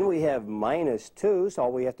 Then we have minus 2, so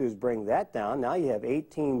all we have to do is bring that down. Now you have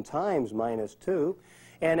 18 times minus 2.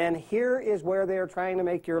 And then here is where they're trying to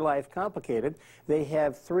make your life complicated. They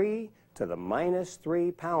have 3 to the minus 3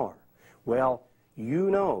 power. Well,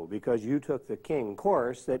 you know, because you took the King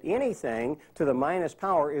course, that anything to the minus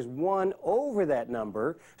power is 1 over that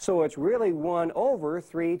number, so it's really 1 over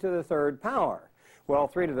 3 to the third power. Well,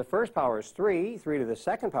 3 to the first power is 3, 3 to the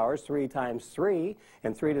second power is 3 times 3,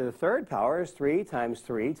 and 3 to the third power is 3 times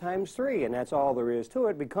 3 times 3, and that's all there is to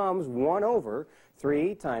it. It becomes 1 over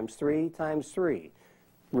 3 times 3 times 3.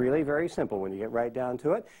 Really very simple when you get right down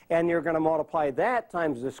to it. And you're going to multiply that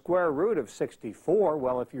times the square root of 64.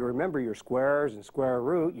 Well, if you remember your squares and square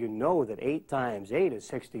root, you know that 8 times 8 is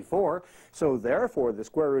 64. So therefore, the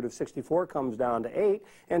square root of 64 comes down to 8.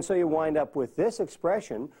 And so you wind up with this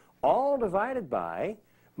expression, all divided by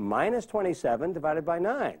minus 27 divided by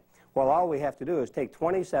 9. Well, all we have to do is take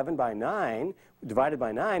 27 by 9, divided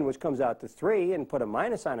by 9, which comes out to 3, and put a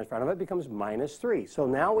minus sign in front of it, becomes minus 3. So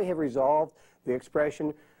now we have resolved the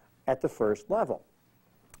expression at the first level.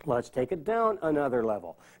 Let's take it down another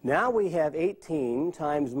level. Now we have 18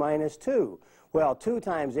 times minus 2. Well, 2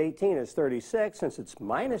 times 18 is 36. Since it's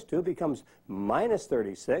minus 2, it becomes minus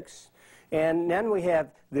 36. And then we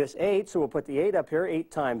have this 8, so we'll put the 8 up here.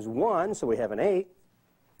 8 times 1, so we have an 8.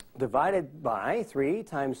 Divided by 3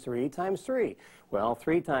 times 3 times 3. Well,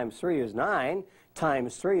 3 times 3 is 9,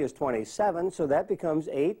 times 3 is 27, so that becomes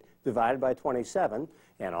 8 divided by 27,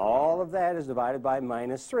 and all of that is divided by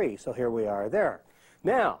minus 3. So here we are there.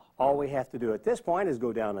 Now, all we have to do at this point is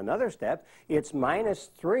go down another step. It's minus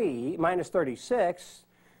 36,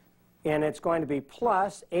 and it's going to be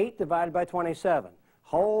plus 8 divided by 27.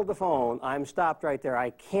 Hold the phone. I'm stopped right there. I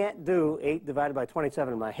can't do 8 divided by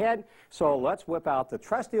 27 in my head, so let's whip out the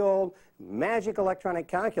trusty old magic electronic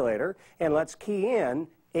calculator, and let's key in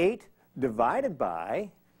 8 divided by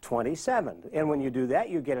 27. And when you do that,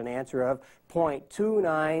 you get an answer of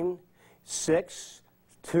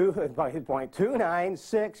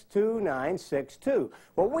 0.2962.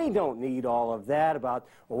 Well, we don't need all of that. About,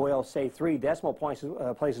 we'll say 3 decimal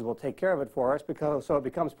places will take care of it for us, so it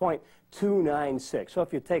becomes 0.296. So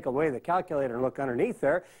if you take away the calculator and look underneath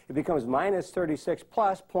there, it becomes minus 36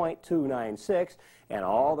 plus 0.296, and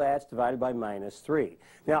all that's divided by minus 3.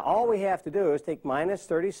 Now, all we have to do is take minus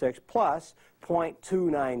 36 plus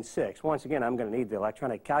 0.296. Once again, I'm going to need the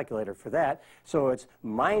electronic calculator for that. So it's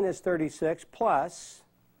minus 36 plus,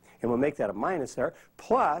 and we'll make that a minus there,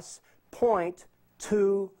 plus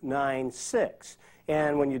 0.296.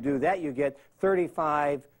 And when you do that, you get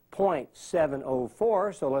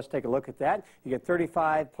 35.704. So let's take a look at that. You get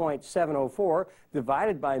 35.704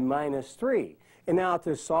 divided by minus 3. And now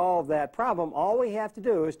to solve that problem, all we have to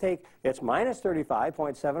do is take, it's minus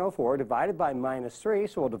 35.704 divided by minus 3,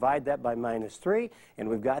 so we'll divide that by minus 3, and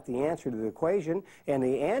we've got the answer to the equation, and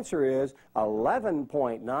the answer is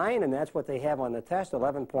 11.9, and that's what they have on the test,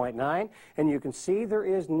 11.9, and you can see there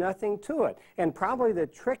is nothing to it. And probably the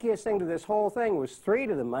trickiest thing to this whole thing was 3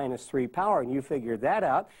 to the minus 3 power, and you figured that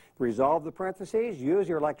out. Resolve the parentheses, use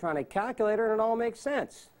your electronic calculator, and it all makes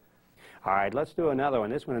sense. All right, let's do another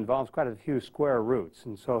one. This one involves quite a few square roots.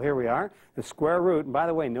 And so here we are, the square root. And by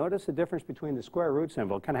the way, notice the difference between the square root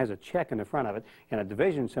symbol. It kind of has a check in the front of it, and a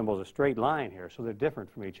division symbol is a straight line here, so they're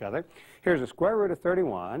different from each other. Here's the square root of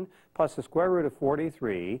 31 plus the square root of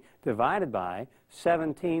 43 divided by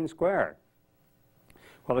 17 squared.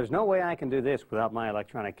 Well, there's no way I can do this without my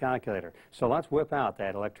electronic calculator. So let's whip out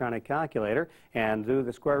that electronic calculator and do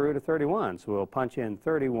the square root of 31. So we'll punch in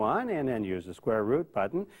 31 and then use the square root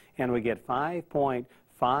button, and we get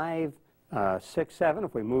 5.567.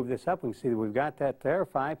 If we move this up, we can see that we've got that there,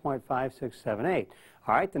 5.5678.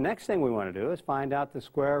 All right, the next thing we want to do is find out the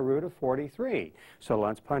square root of 43. So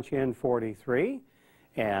let's punch in 43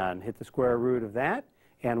 and hit the square root of that,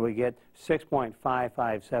 and we get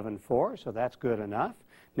 6.5574, so that's good enough.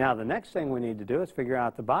 Now, the next thing we need to do is figure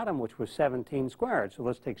out the bottom, which was 17 squared. So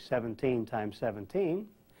let's take 17 times 17,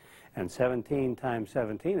 and 17 times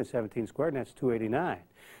 17 is 17 squared, and that's 289.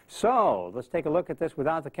 So let's take a look at this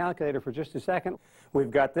without the calculator for just a second. We've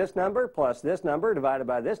got this number plus this number divided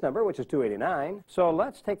by this number, which is 289. So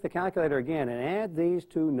let's take the calculator again and add these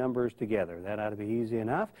two numbers together. That ought to be easy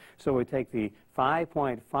enough. So we take the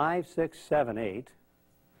 5.5678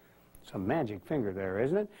 Some magic finger there,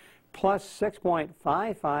 isn't it? Plus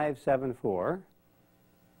 6.5574.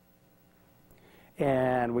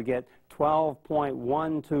 And we get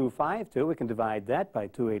 12.1252. We can divide that by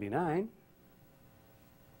 289.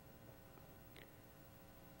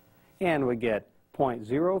 And we get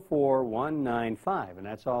 0.04195, and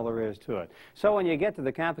that's all there is to it. So when you get to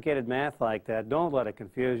the complicated math like that, don't let it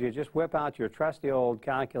confuse you. Just whip out your trusty old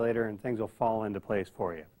calculator and things will fall into place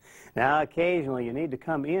for you. Now, occasionally you need to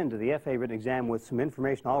come into the FA written exam with some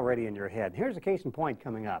information already in your head. Here's a case in point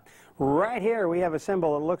coming up. Right here we have a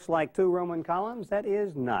symbol that looks like 2 Roman columns. That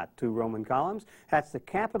is not 2 Roman columns. That's the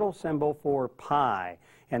capital symbol for pi.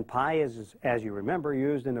 And pi is, as you remember,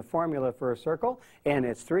 used in the formula for a circle, and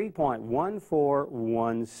it's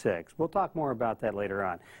 3.1416. We'll talk more about that later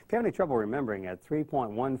on. If you have any trouble remembering it,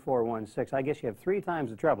 3.1416, I guess you have 3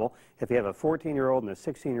 times the trouble if you have a 14-year-old and a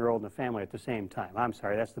 16-year-old in the family at the same time. I'm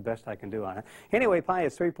sorry, that's the best I can do on it. Anyway, pi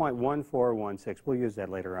is 3.1416. We'll use that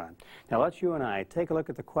later on. Now, let's you and I take a look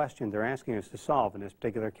at the question they're asking us to solve in this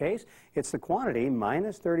particular case. It's the quantity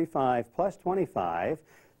minus 35 plus 25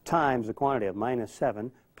 times the quantity of minus 7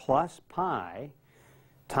 plus pi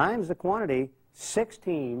times the quantity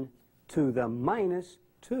 16 to the minus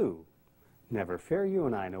 2. Never fear, you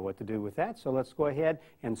and I know what to do with that, so let's go ahead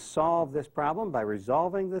and solve this problem by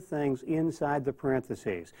resolving the things inside the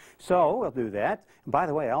parentheses. So we'll do that. And by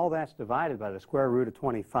the way, all that's divided by the square root of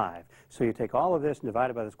 25. So you take all of this and divide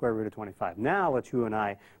it by the square root of 25. Now let's you and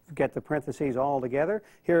I get the parentheses all together.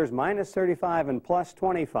 Here's minus 35 and plus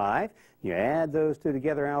 25. You add those two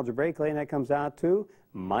together algebraically, and that comes out to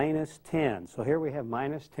minus 10. So here we have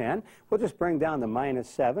minus 10. We'll just bring down the minus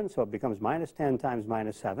 7, so it becomes minus 10 times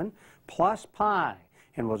minus 7, plus pi.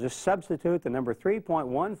 And we'll just substitute the number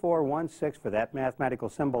 3.1416 for that mathematical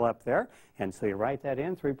symbol up there. And so you write that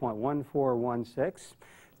in, 3.1416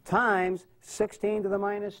 times 16 to the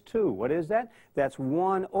minus 2. What is that? That's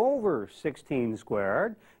 1 over 16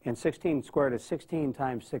 squared. And 16 squared is 16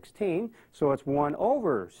 times 16. So it's 1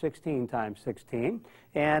 over 16 times 16.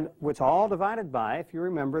 And it's all divided by, if you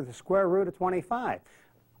remember, the square root of 25.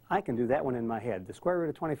 I can do that one in my head. The square root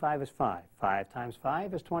of 25 is 5. 5 times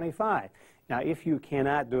 5 is 25. Now, if you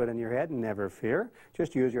cannot do it in your head, never fear.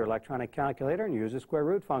 Just use your electronic calculator and use the square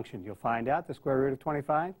root function. You'll find out the square root of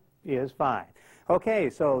 25 is 5. Okay,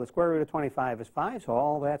 so the square root of 25 is 5, so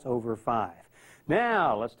all that's over 5.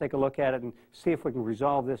 Now, let's take a look at it and see if we can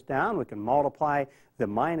resolve this down. We can multiply the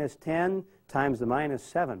minus 10 times the minus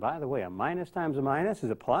 7. By the way, a minus times a minus is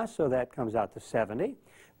a plus, so that comes out to 70.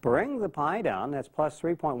 Bring the pi down, that's plus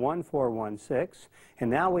 3.1416.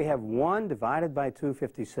 And now we have 1 divided by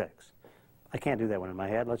 256. I can't do that one in my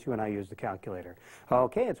head. Let's you and I use the calculator.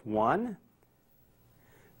 Okay, it's 1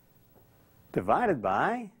 divided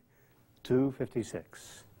by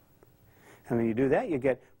 256. And when you do that, you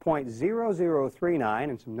get 0.0039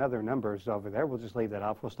 and some other numbers over there. We'll just leave that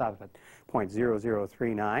off. We'll stop at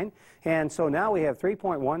 0.0039. And so now we have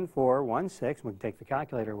 3.1416. We can take the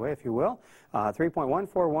calculator away, if you will.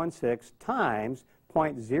 3.1416 times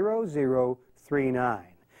 0.0039.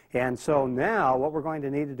 And so now what we're going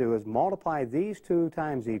to need to do is multiply these two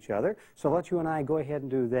times each other. So let you and I go ahead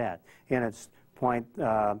and do that. And it's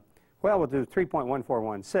we'll do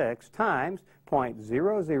 3.1416 times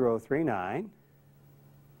 0.0039.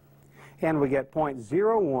 And we get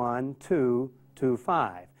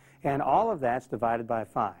 0.01225. And all of that's divided by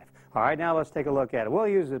 5. All right, now let's take a look at it. We'll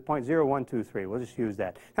use the 0.0123. We'll just use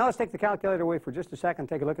that. Now let's take the calculator away for just a second and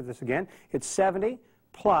take a look at this again. It's 70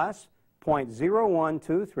 plus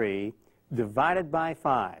 0.0123 divided by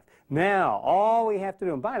 5. Now, all we have to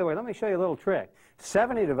do, and by the way, let me show you a little trick.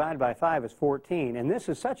 70 divided by 5 is 14, and this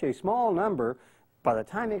is such a small number, by the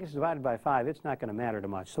time it gets divided by 5, it's not going to matter too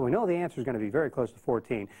much. So we know the answer is going to be very close to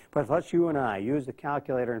 14, but let's you and I use the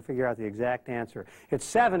calculator and figure out the exact answer. It's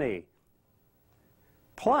 70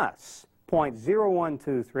 plus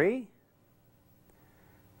 0.0123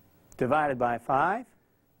 divided by 5,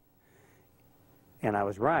 and I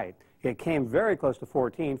was right. It came very close to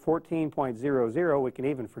 14, 14.00. We can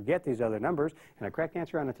even forget these other numbers, and the correct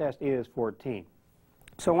answer on the test is 14.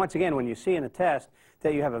 So once again, when you see in a test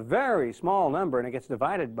that you have a very small number and it gets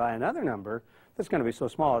divided by another number, that's going to be so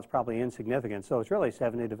small it's probably insignificant. So it's really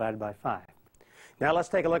 70 divided by 5. Now let's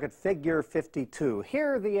take a look at figure 52.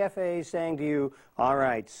 Here the FA is saying to you, all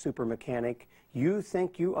right, super mechanic, you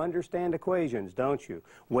think you understand equations, don't you?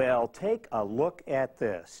 Well, take a look at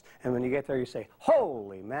this. And when you get there, you say,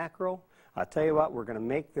 holy mackerel. I'll tell you what, we're going to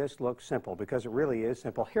make this look simple because it really is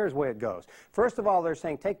simple. Here's the way it goes. First of all, they're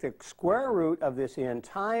saying take the square root of this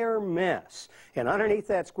entire mess. And underneath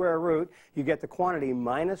that square root, you get the quantity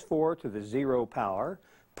minus 4 to the 0 power,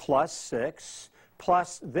 plus 6,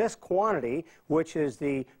 plus this quantity, which is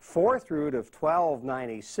the fourth root of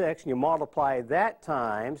 1296, and you multiply that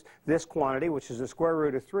times this quantity, which is the square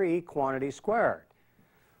root of 3, quantity squared.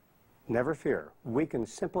 Never fear. We can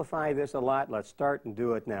simplify this a lot. Let's start and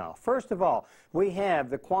do it now. First of all, we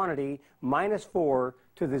have the quantity minus 4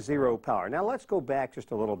 to the 0 power. Now let's go back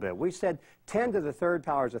just a little bit. We said 10 to the third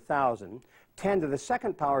power is 1,000. 10 to the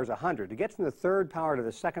second power is 100. To get from the third power to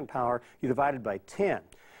the second power, you divide it by 10.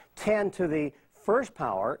 10 to the first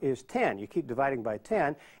power is 10. You keep dividing by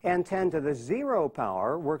 10. And 10 to the 0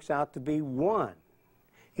 power works out to be 1.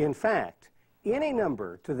 In fact, any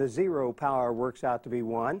number to the 0 power works out to be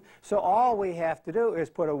 1. So all we have to do is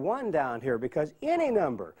put a 1 down here, because any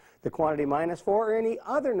number, the quantity minus 4 or any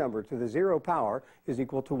other number to the 0 power is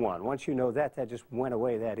equal to 1. Once you know that, that just went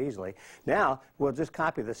away that easily. Now, we'll just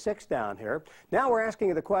copy the 6 down here. Now we're asking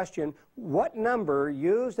you the question, what number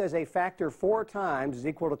used as a factor 4 times is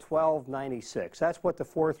equal to 1296? That's what the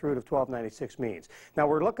fourth root of 1296 means. Now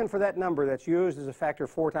we're looking for that number that's used as a factor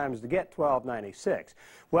 4 times to get 1296.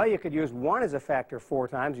 Well, you could use 1 as a factor 4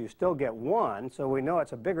 times. You still get 1, so we know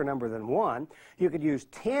it's a bigger number than 1. You could use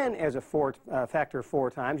 10 as a factor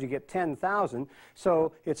 4 times. You get 10,000.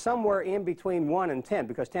 So it's somewhere in between 1 and 10,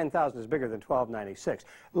 because 10,000 is bigger than 1296.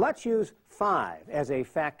 Let's use 5 as a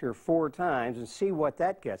factor 4 times and see what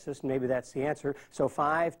that gets us. Maybe that's the answer. So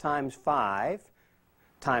 5 times 5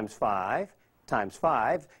 times 5 times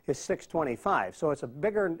 5 is 625. So it's a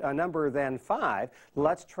bigger number than 5.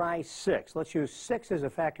 Let's try 6. Let's use 6 as a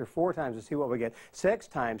factor 4 times to see what we get. 6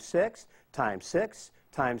 times 6 times 6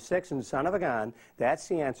 times 6, and son of a gun, that's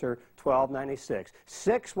the answer, 1296.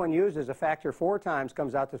 6, when used as a factor 4 times,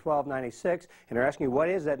 comes out to 1296, and they're asking you what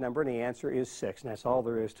is that number, and the answer is 6, and that's all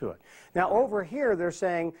there is to it. Now over here they're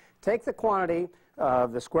saying take the quantity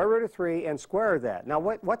of the square root of 3 and square that. Now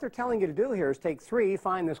what they're telling you to do here is take 3,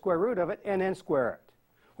 find the square root of it, and then square it.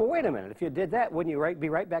 Well, wait a minute. If you did that, wouldn't you be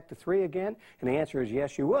right back to 3 again? And the answer is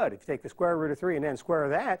yes, you would. If you take the square root of 3 and then square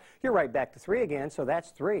that, you're right back to 3 again, so that's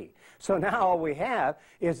 3. So now all we have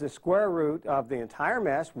is the square root of the entire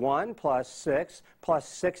mess, 1 plus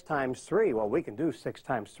 6 times 3. Well, we can do 6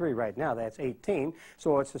 times 3 right now. That's 18.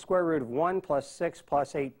 So it's the square root of 1 plus 6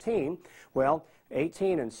 plus 18. Well,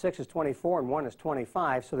 18 and 6 is 24 and 1 is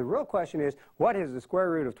 25. So the real question is, what is the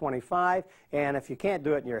square root of 25? And if you can't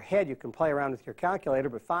do it in your head, you can play around with your calculator,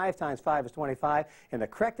 but 5 times 5 is 25. And the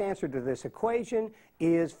correct answer to this equation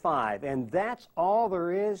is 5. And that's all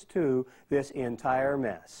there is to this entire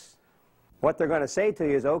mess. What they're going to say to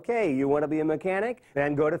you is, okay, you want to be a mechanic?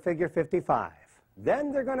 Then go to figure 55.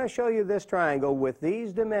 Then they're going to show you this triangle with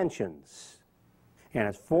these dimensions. And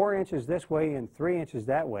it's 4 inches this way and 3 inches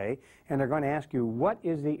that way, and they're going to ask you, what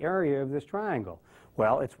is the area of this triangle?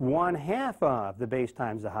 Well, it's 1/2 of the base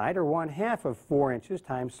times the height, or 1/2 of 4 inches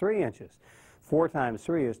times 3 inches. 4 times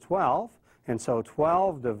 3 is 12, and so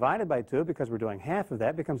 12 divided by 2, because we're doing half of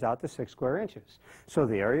that, becomes out to 6 square inches. So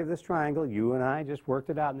the area of this triangle, you and I just worked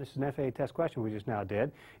it out, and this is an FAA test question we just now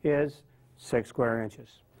did, is 6 square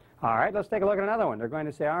inches. All right, let's take a look at another one. They're going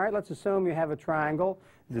to say, all right, let's assume you have a triangle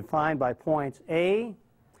defined by points A,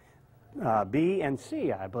 B, and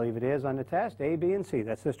C. I believe it is on the test, A, B, and C.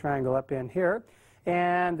 That's this triangle up in here.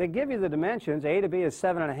 And they give you the dimensions. A to B is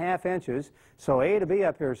 7.5 inches. So A to B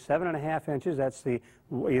up here is 7.5 inches. That's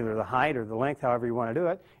either the height or the length, however you want to do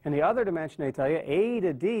it. And the other dimension they tell you, A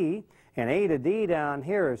to D, and A to D down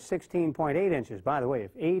here is 16.8 inches. By the way,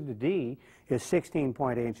 if A to D is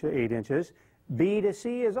 16.8 inches, B to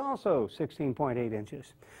C is also 16.8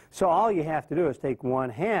 inches. So all you have to do is take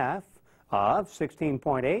 1/2 of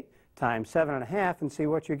 16.8 times 7.5 and see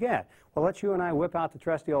what you get. Well, let's you and I whip out the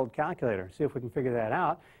trusty old calculator and see if we can figure that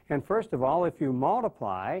out. And first of all, if you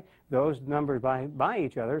multiply those numbers by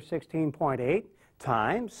each other, 16.8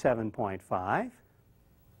 times 7.5,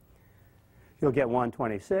 you'll get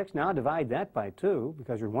 126. Now divide that by 2,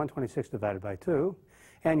 because you're 126 divided by 2.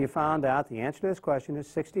 And you found out the answer to this question is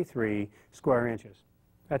 63 square inches.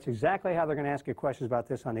 That's exactly how they're going to ask you questions about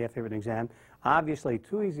this on the FAA written exam. Obviously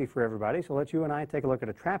too easy for everybody, so let's you and I take a look at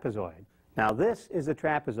a trapezoid. Now this is a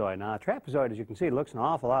trapezoid. Now a trapezoid, as you can see, looks an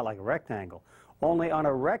awful lot like a rectangle. Only on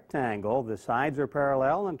a rectangle, the sides are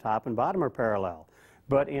parallel and top and bottom are parallel.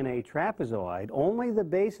 But in a trapezoid, only the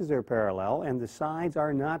bases are parallel and the sides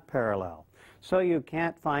are not parallel. So you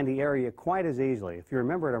can't find the area quite as easily. If you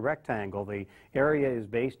remember in a rectangle, the area is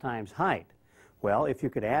base times height. Well, if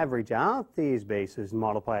you could average out these bases and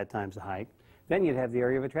multiply it times the height, then you'd have the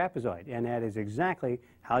area of a trapezoid. And that is exactly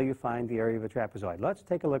how you find the area of a trapezoid. Let's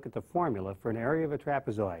take a look at the formula for an area of a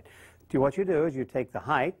trapezoid. What you do is you take the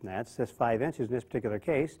height, and that's just 5 inches in this particular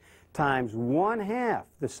case, times 1/2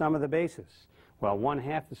 the sum of the bases. Well,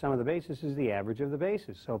 1/2 the sum of the bases is the average of the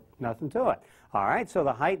bases, so nothing to it. All right, so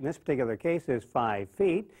the height in this particular case is 5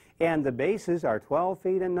 feet, and the bases are 12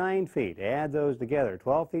 feet and 9 feet. Add those together,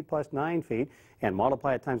 12 feet plus 9 feet, and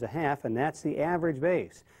multiply it times 1/2, and that's the average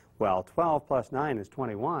base. Well, 12 plus 9 is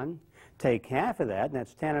 21. Take half of that, and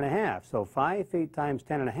that's 10.5. So 5 feet times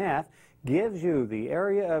 10.5 gives you the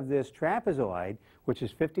area of this trapezoid, which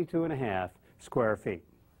is 52.5 square feet.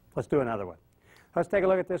 Let's do another one. Let's take a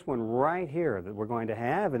look at this one right here that we're going to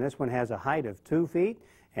have, and this one has a height of 2 feet,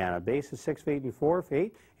 and a base is 6 feet and 4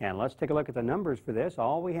 feet. And let's take a look at the numbers for this.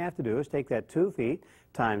 All we have to do is take that 2 feet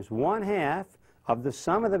times 1/2 of the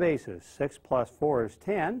sum of the bases. 6 plus 4 is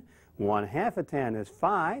 10. 1/2 of 10 is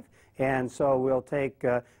 5. And so we'll take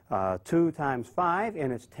 2 times 5,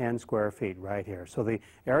 and it's 10 square feet right here. So the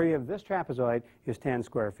area of this trapezoid is 10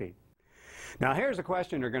 square feet. Now here's a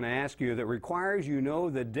question they're going to ask you that requires you know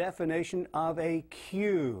the definition of a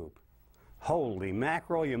cube. Holy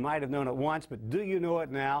mackerel, you might have known it once, but do you know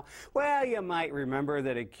it now? Well, you might remember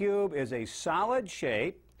that a cube is a solid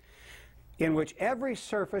shape in which every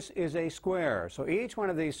surface is a square. So each one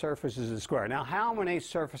of these surfaces is a square. Now, how many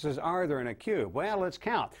surfaces are there in a cube? Well, let's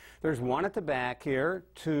count. There's one at the back here,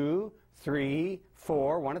 2, 3,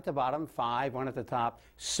 4, one at the bottom, 5, one at the top,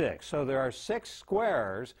 6. So there are 6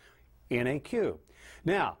 squares in a cube.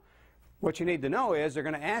 Now, what you need to know is they're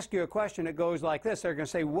going to ask you a question that goes like this. They're going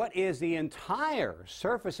to say, what is the entire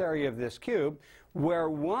surface area of this cube where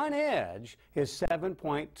one edge is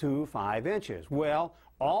 7.25 inches? Well,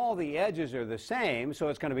 all the edges are the same, so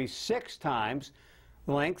it's going to be 6 times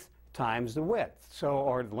length times the width. So,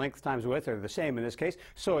 or length times width are the same in this case,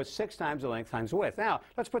 so it's 6 times the length times the width. Now,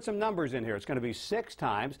 let's put some numbers in here. It's going to be 6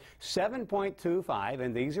 times 7.25,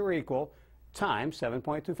 and these are equal, times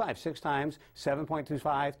 7.25. 6 times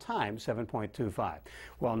 7.25 times 7.25.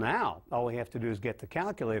 Well, now, all we have to do is get the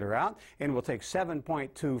calculator out, and we'll take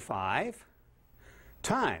 7.25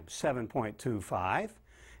 times 7.25,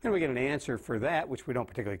 and we get an answer for that, which we don't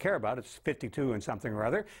particularly care about. It's 52 and something or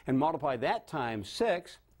other, and multiply that times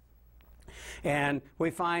 6, and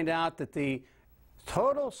we find out that the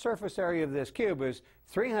total surface area of this cube is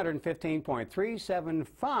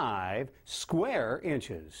 315.375 square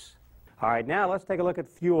inches. All right, now let's take a look at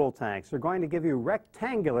fuel tanks. They're going to give you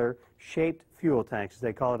rectangular shaped fuel tanks, as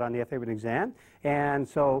they call it on the FA exam. And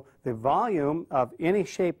so the volume of any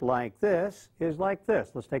shape like this is like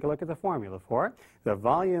this. Let's take a look at the formula for it. The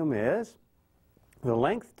volume is the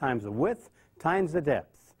length times the width times the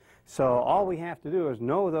depth. So all we have to do is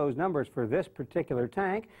know those numbers for this particular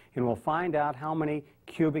tank, and we'll find out how many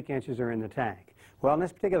cubic inches are in the tank. Well, in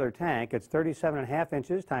this particular tank, it's 37.5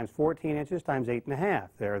 inches times 14 inches times 8.5.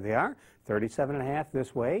 There they are. 37.5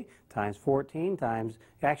 this way times 14 times,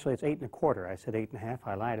 actually it's 8 1/4. I said 8 1/2.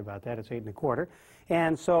 I lied about that. It's 8 1/4.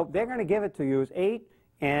 And so they're going to give it to you as 8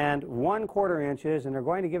 1/4 inches, and they're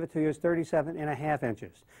going to give it to you as 37.5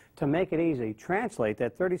 inches. To make it easy, translate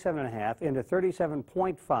that 37.5 into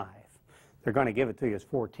 37.5. They're going to give it to you as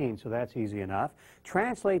 14, so that's easy enough.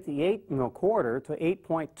 Translate the 8 1/4 to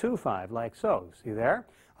 8.25, like so. See there?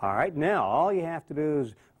 All right, now all you have to do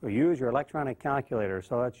is use your electronic calculator.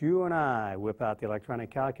 So let's you and I whip out the electronic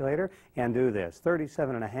calculator and do this.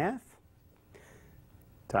 37.5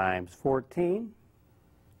 times 14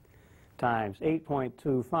 times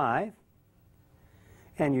 8.25,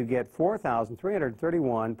 and you get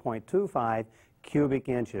 4,331.25 cubic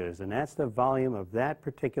inches, and that's the volume of that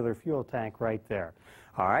particular fuel tank right there.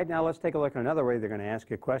 All right, now let's take a look at another way they're going to ask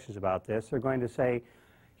you questions about this. They're going to say,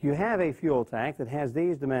 you have a fuel tank that has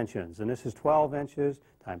these dimensions, and this is 12 inches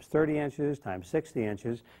times 30 inches times 60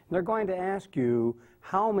 inches, and they're going to ask you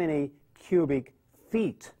how many cubic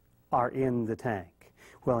feet are in the tank.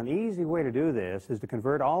 Well, an easy way to do this is to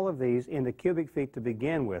convert all of these into cubic feet to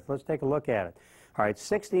begin with. Let's take a look at it. All right,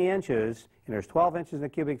 60 inches, and there's 12 inches in the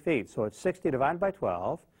cubic feet, so it's 60 divided by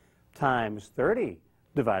 12 times 30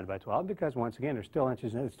 divided by 12, because once again, there's still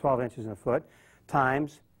inches, it's 12 inches in a foot,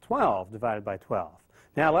 times 12 divided by 12.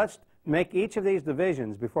 Now let's make each of these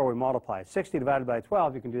divisions before we multiply. 60 divided by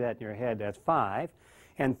 12, you can do that in your head, that's 5.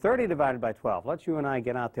 And 30 divided by 12, let's you and I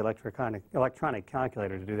get out the electronic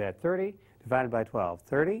calculator to do that. 30 divided by 12,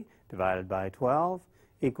 30 divided by 12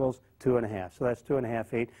 equals 2.5. So that's 2.5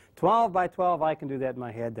 feet. 12 by 12, I can do that in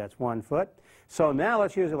my head, that's 1 foot. So now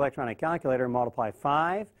let's use the electronic calculator and multiply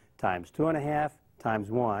 5 times 2.5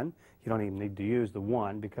 times 1. You don't even need to use the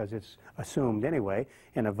 1 because it's assumed anyway.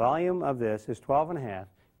 And the volume of this is 12.5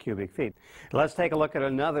 cubic feet. Let's take a look at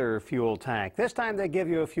another fuel tank. This time they give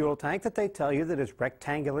you a fuel tank that they tell you that is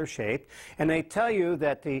rectangular shaped, and they tell you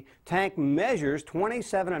that the tank measures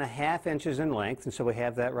 27.5 inches in length, and so we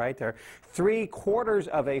have that right there, 3/4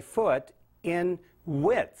 of a foot in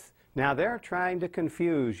width. Now, they're trying to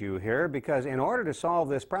confuse you here because in order to solve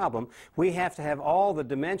this problem, we have to have all the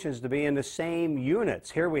dimensions to be in the same units.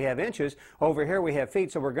 Here we have inches, over here we have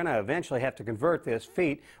feet, so we're going to eventually have to convert this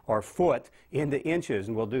feet or foot into inches,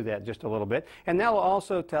 and we'll do that in just a little bit. And that will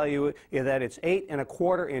also tell you that it's 8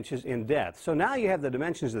 1/4 inches in depth. So now you have the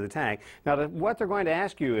dimensions of the tank. Now, what they're going to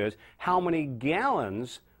ask you is how many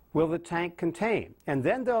gallons will the tank contain? And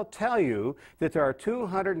then they'll tell you that there are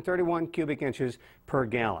 231 cubic inches per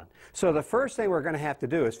gallon. So the first thing we're going to have to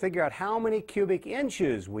do is figure out how many cubic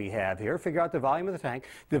inches we have here, figure out the volume of the tank,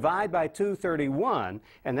 divide by 231,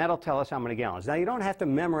 and that'll tell us how many gallons. Now, you don't have to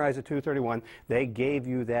memorize the 231. They gave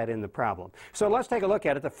you that in the problem. So let's take a look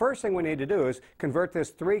at it. The first thing we need to do is convert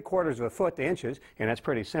this 3/4 of a foot to inches, and that's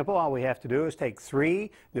pretty simple. All we have to do is take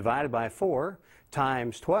 3 divided by 4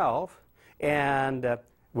 times 12, and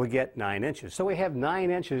we get 9 inches. So we have 9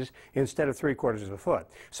 inches instead of 3/4 of a foot.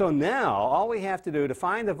 So now all we have to do to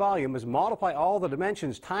find the volume is multiply all the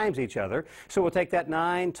dimensions times each other. So we'll take that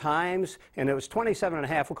 9 times, and it was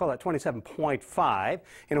 27.5, we'll call that 27.5,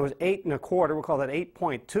 and it was 8 1/4, we'll call that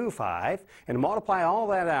 8.25, and multiply all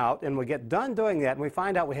that out, and we get done doing that, and we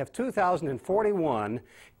find out we have 2,041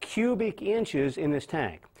 cubic inches in this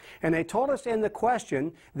tank. And they told us in the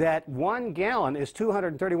question that 1 gallon is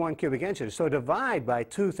 231 cubic inches. So divide by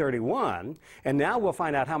 231, and now we'll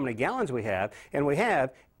find out how many gallons we have, and we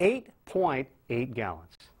have 8.8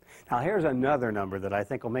 gallons. Now, here's another number that I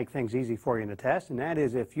think will make things easy for you in the test, and that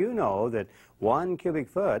is if you know that 1 cubic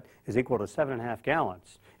foot is equal to 7.5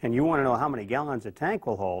 gallons, and you want to know how many gallons a tank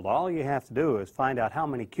will hold, all you have to do is find out how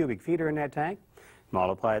many cubic feet are in that tank,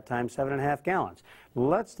 multiply it times 7.5 gallons.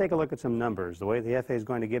 Let's take a look at some numbers, the way the FAA is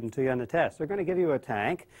going to give them to you on the test. They're going to give you a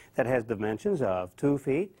tank that has dimensions of 2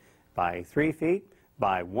 feet by 3 feet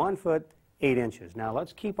by 1 foot, 8 inches. Now,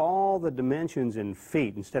 let's keep all the dimensions in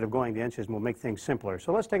feet instead of going to inches, and we'll make things simpler.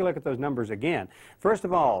 So let's take a look at those numbers again. First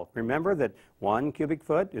of all, remember that 1 cubic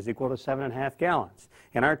foot is equal to 7.5 gallons.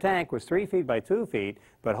 And our tank was 3 feet by 2 feet,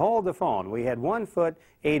 but hold the phone. We had 1 foot,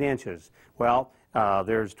 8 inches. Well,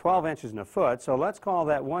 there's 12 inches in a foot, so let's call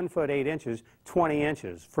that 1 foot, 8 inches, 20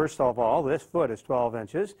 inches. First of all, this foot is 12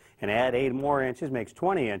 inches, and add 8 more inches makes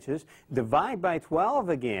 20 inches. Divide by 12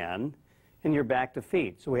 again, and you're back to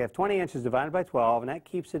feet. So we have 20 inches divided by 12, and that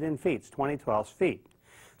keeps it in feet. It's 20 12ths feet.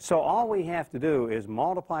 So all we have to do is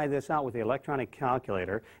multiply this out with the electronic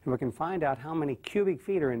calculator, and we can find out how many cubic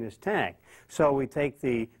feet are in this tank. So we take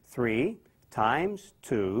the 3 times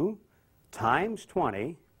 2 times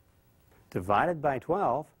 20, divided by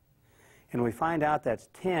 12, and we find out that's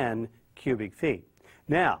 10 cubic feet.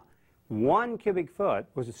 Now, 1 cubic foot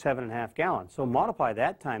was 7.5 gallons, so multiply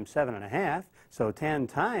that times 7.5, so 10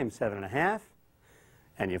 times 7.5,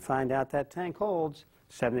 and you find out that tank holds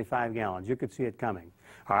 75 gallons. You could see it coming.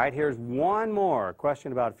 All right, here's one more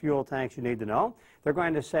question about fuel tanks you need to know. They're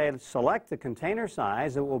going to say select the container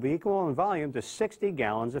size that will be equal in volume to 60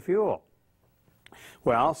 gallons of fuel.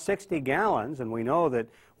 Well, 60 gallons, and we know that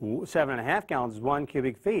 7.5 gallons is 1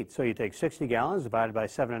 cubic feet. So you take 60 gallons divided by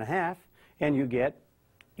 7.5, and you get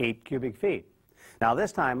 8 cubic feet. Now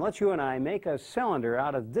this time, let's you and I make a cylinder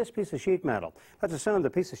out of this piece of sheet metal. Let's assume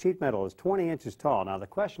the piece of sheet metal is 20 inches tall. Now the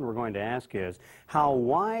question we're going to ask is, how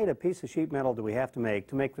wide a piece of sheet metal do we have to make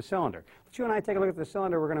the cylinder? Let's you and I take a look at the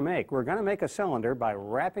cylinder we're going to make. We're going to make a cylinder by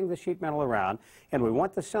wrapping the sheet metal around, and we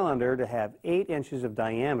want the cylinder to have 8 inches of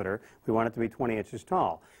diameter. We want it to be 20 inches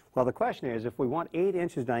tall. Well, the question is, if we want 8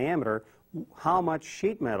 inches diameter, how much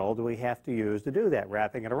sheet metal do we have to use to do that,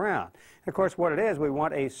 wrapping it around? Of course, what it is, we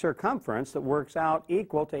want a circumference that works out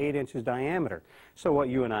equal to 8 inches diameter. So what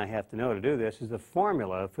you and I have to know to do this is the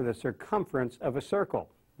formula for the circumference of a circle.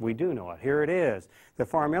 We do know it. Here it is. The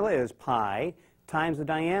formula is pi times the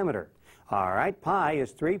diameter. All right, pi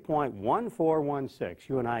is 3.1416.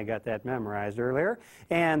 You and I got that memorized earlier.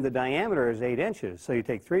 And the diameter is 8 inches. So you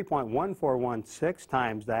take 3.1416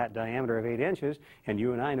 times that diameter of 8 inches, and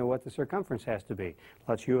you and I know what the circumference has to be.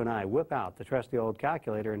 Let's you and I whip out the trusty old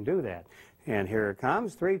calculator and do that. And here it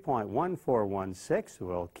comes, 3.1416.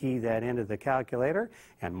 We'll key that into the calculator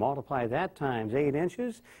and multiply that times 8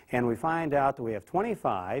 inches, and we find out that we have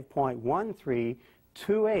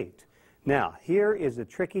 25.1328. Now, here is the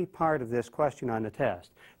tricky part of this question on the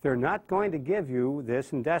test. They're not going to give you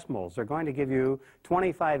this in decimals. They're going to give you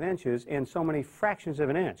 25 inches in so many fractions of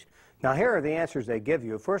an inch. Now here are the answers they give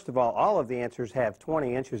you. First of all of the answers have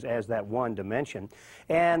 20 inches as that one dimension.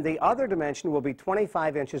 And the other dimension will be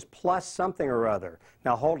 25 inches plus something or other.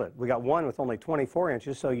 Now hold it. We got one with only 24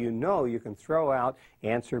 inches, so you know you can throw out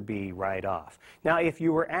answer B right off. Now if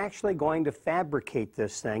you were actually going to fabricate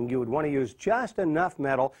this thing, you would want to use just enough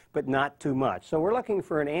metal, but not too much. So we're looking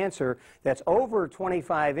for an answer that's over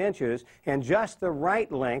 25 inches and just the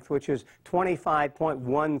right length, which is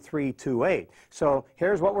 25.1328. So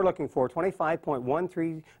here's what we're looking for,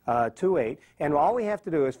 25.1328, and all we have to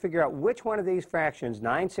do is figure out which one of these fractions,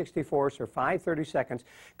 9/64 or 5/32,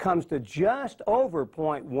 comes to just over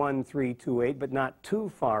 0.1328, but not too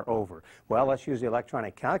far over. Well, let's use the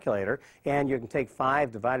electronic calculator, and you can take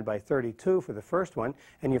 5 divided by 32 for the first one,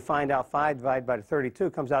 and you find out 5 divided by 32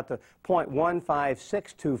 comes out to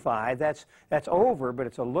 0.15625. That's over, but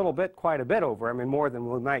it's a little bit, quite a bit over. I mean, more than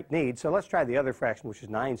we might need. So let's try the other fraction, which is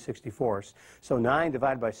 9/64. So 9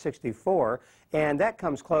 divided by 64, and that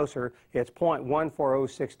comes closer. It's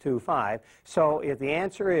 0.140625. So if the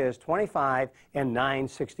answer is 25 and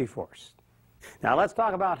 9/64. Now let's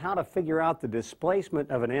talk about how to figure out the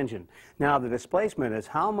displacement of an engine. Now the displacement is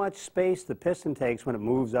how much space the piston takes when it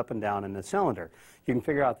moves up and down in the cylinder. You can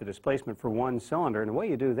figure out the displacement for one cylinder, and the way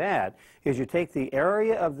you do that is you take the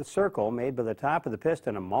area of the circle made by the top of the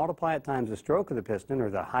piston and multiply it times the stroke of the piston,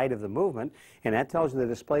 or the height of the movement, and that tells you the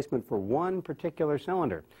displacement for one particular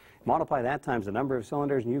cylinder. Multiply that times the number of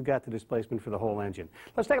cylinders, and you've got the displacement for the whole engine.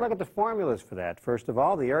 Let's take a look at the formulas for that. First of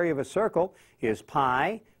all, the area of a circle is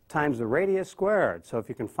pi times the radius squared. So if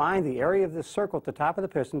you can find the area of this circle at the top of the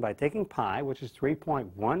piston by taking pi, which is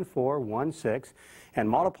 3.1416, and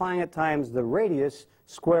multiplying it times the radius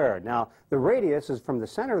squared. Now, the radius is from the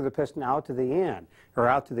center of the piston out to the end, or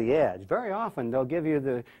out to the edge. Very often, they'll give you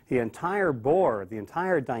the entire bore, the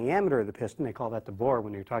entire diameter of the piston. They call that the bore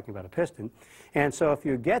when you're talking about a piston. And so if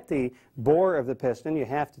you get the bore of the piston, you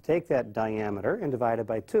have to take that diameter and divide it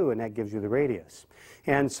by 2, and that gives you the radius.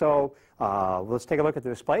 And so let's take a look at the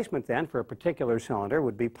displacement then for a particular cylinder.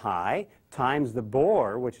 Would be pi times the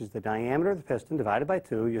bore, which is the diameter of the piston, divided by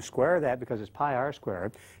 2. You square that because it's pi r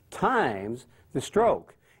squared, times the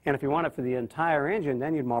stroke. And if you want it for the entire engine,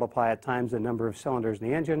 then you'd multiply it times the number of cylinders in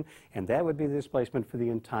the engine, and that would be the displacement for the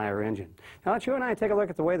entire engine. Now let's you and I take a look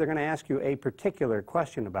at the way they're going to ask you a particular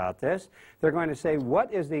question about this. They're going to say,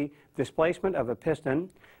 what is the displacement of a piston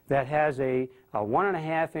that has a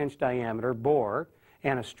 1.5 inch diameter bore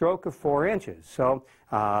and a stroke of 4 inches. So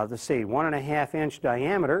let's see, 1.5 inch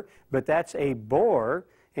diameter, but that's a bore,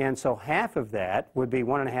 and so half of that would be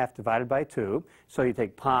 1.5 divided by 2. So you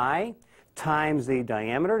take pi times the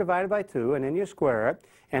diameter divided by 2, and then you square it,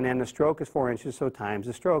 and then the stroke is 4 inches, so times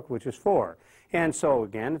the stroke, which is 4. And so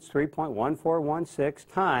again, it's 3.1416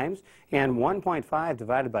 times, and 1.5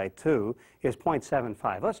 divided by 2 is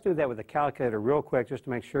 0.75. Let's do that with a calculator real quick just to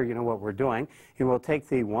make sure you know what we're doing. And we'll take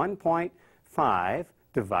the 1.5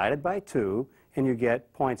 divided by 2, and you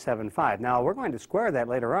get 0.75. Now, we're going to square that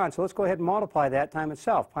later on, so let's go ahead and multiply that time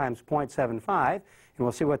itself, times 0.75, and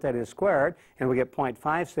we'll see what that is squared, and we get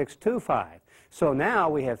 0.5625. So now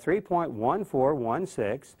we have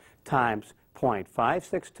 3.1416 times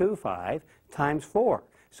 0.5625 times 4.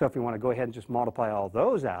 So if you want to go ahead and just multiply all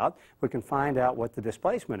those out, we can find out what the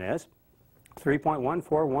displacement is.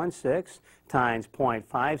 3.1416 times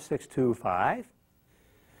 0.5625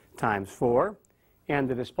 times 4. And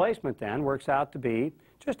the displacement then works out to be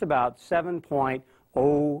just about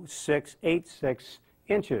 7.0686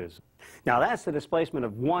 inches. Now that's the displacement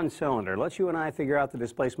of one cylinder. Let's you and I figure out the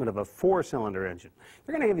displacement of a 4-cylinder engine.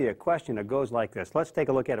 They're going to give you a question that goes like this. Let's take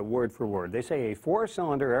a look at it word for word. They say a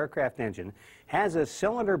 4-cylinder aircraft engine has a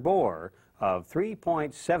cylinder bore of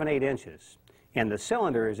 3.78 inches. And the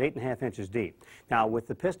cylinder is 8.5 inches deep. Now with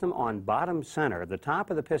the piston on bottom center, the top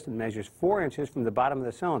of the piston measures 4 inches from the bottom of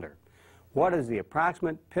the cylinder. What is the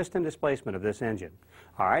approximate piston displacement of this engine?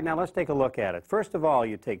 All right, now let's take a look at it. First of all,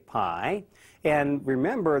 you take pi, and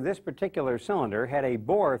remember this particular cylinder had a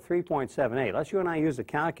bore of 3.78. Let's you and I use a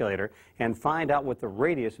calculator and find out what the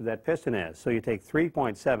radius of that piston is. So you take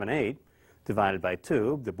 3.78 divided by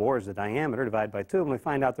 2, the bore is the diameter, divided by 2, and we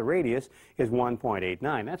find out the radius is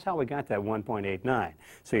 1.89. That's how we got that 1.89.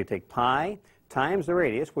 So you take pi times the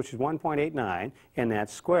radius, which is 1.89, and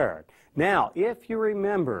that's squared. Now, if you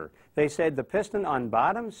remember, they said the piston on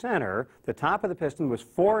bottom center, the top of the piston was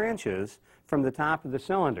 4 inches from the top of the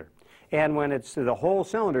cylinder. And when it's the whole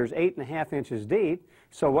cylinder is 8.5 inches deep,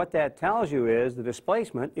 so what that tells you is the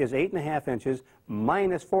displacement is 8.5 inches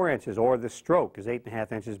minus 4 inches, or the stroke is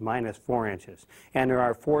 8.5 inches minus 4 inches. And there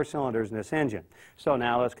are 4 cylinders in this engine. So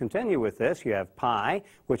now let's continue with this. You have pi,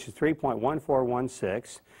 which is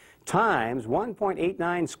 3.1416, times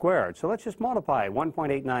 1.89 squared. So let's just multiply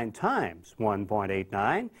 1.89 times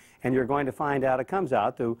 1.89, and you're going to find out it comes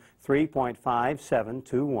out to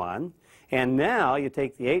 3.5721. And now you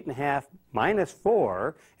take the 8.5 minus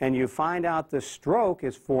 4, and you find out the stroke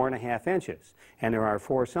is 4.5 inches. And there are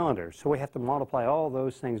 4 cylinders. So we have to multiply all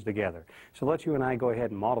those things together. So let you and I go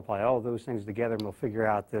ahead and multiply all those things together, and we'll figure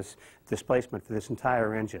out this displacement for this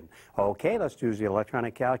entire engine. Okay, let's use the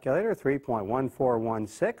electronic calculator.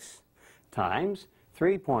 3.1416 times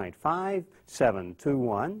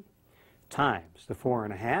 3.5721 times the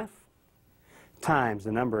 4.5 times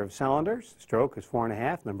the number of cylinders. The stroke is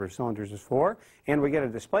 4.5, number of cylinders is 4, and we get a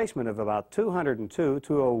displacement of about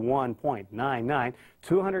 201.99,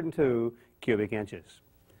 202 cubic inches.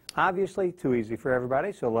 Obviously, too easy for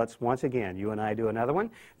everybody, so let's once again, you and I do another one.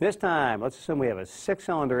 This time, let's assume we have a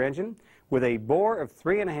 6-cylinder engine with a bore of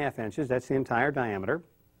 3.5 inches, that's the entire diameter,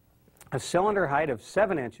 a cylinder height of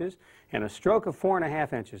 7 inches, and a stroke of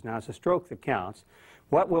 4.5 inches. Now, it's a stroke that counts.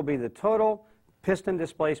 What will be the total piston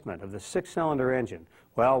displacement of the 6-cylinder engine?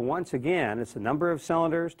 Well, once again, it's the number of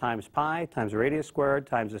cylinders times pi times the radius squared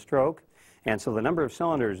times the stroke. And so the number of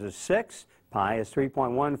cylinders is 6. Pi is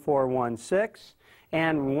 3.1416.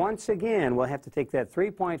 And once again, we'll have to take that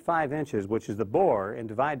 3.5 inches, which is the bore, and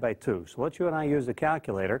divide by 2. So let you and I use the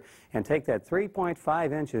calculator and take that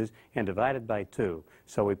 3.5 inches and divide it by 2.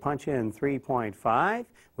 So we punch in 3.5,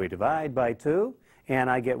 we divide by 2, and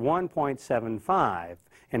I get 1.75.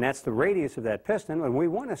 And that's the radius of that piston, and we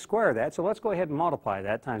want to square that, so let's go ahead and multiply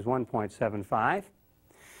that times 1.75.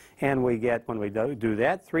 And we get, when we do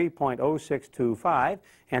that, 3.0625,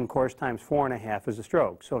 and of course times 4.5 is the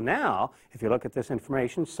stroke. So now, if you look at this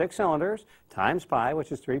information, 6 cylinders times pi,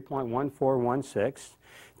 which is 3.1416,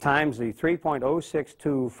 times the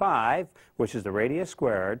 3.0625, which is the radius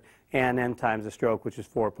squared, and then times the stroke, which is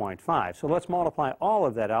 4.5. So let's multiply all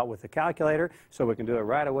of that out with the calculator so we can do it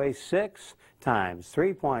right away. 6 times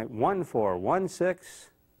 3.1416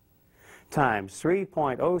 times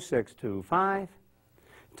 3.0625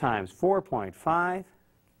 times 4.5,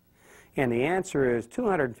 and the answer is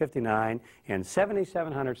 259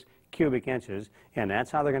 7/77 cubic inches, and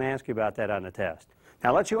that's how they're going to ask you about that on the test.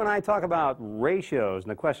 Now, let's you and I talk about ratios,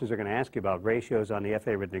 and the questions are going to ask you about ratios on the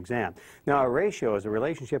FA written exam. Now, a ratio is a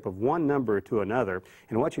relationship of one number to another,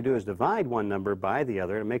 and what you do is divide one number by the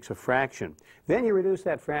other, and it makes a fraction. Then you reduce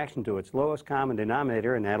that fraction to its lowest common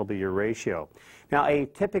denominator, and that'll be your ratio. Now, a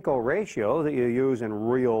typical ratio that you use in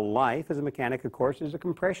real life as a mechanic, of course, is a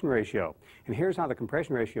compression ratio. And here's how the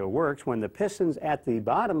compression ratio works. When the piston's at the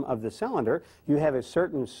bottom of the cylinder, you have a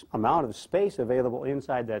certain amount of space available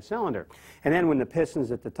inside that cylinder. And then when the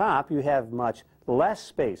piston's at the top, you have much less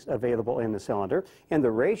space available in the cylinder, and the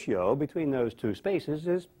ratio between those two spaces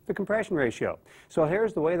is the compression ratio. So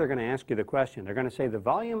here's the way they're going to ask you the question. They're going to say the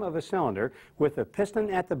volume of a cylinder with a piston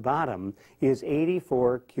at the bottom is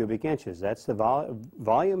 84 cubic inches. That's the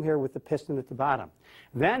volume here with the piston at the bottom.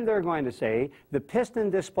 Then they're going to say the piston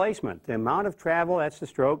displacement, the amount of travel, that's the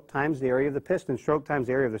stroke, times the area of the piston, stroke times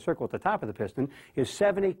the area of the circle at the top of the piston, is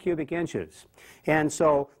 70 cubic inches. And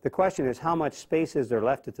so the question is, how much space is there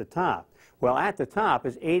left at the top? Well, at the top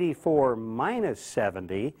is 84 minus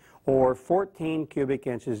 70, or 14 cubic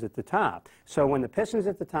inches at the top. So when the piston's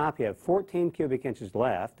at the top, you have 14 cubic inches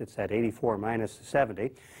left. It's that 84 minus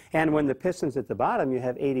 70. And when the piston's at the bottom, you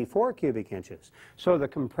have 84 cubic inches. So the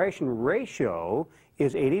compression ratio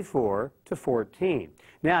is 84 to 14.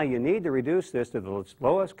 Now, you need to reduce this to the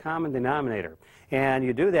lowest common denominator. And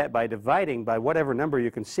you do that by dividing by whatever number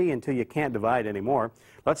you can see until you can't divide anymore.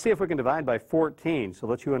 Let's see if we can divide by 14. So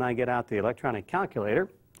let's you and I get out the electronic calculator.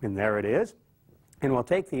 And there it is. And we'll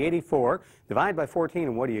take the 84, divide by 14,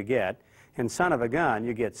 and what do you get? And son of a gun,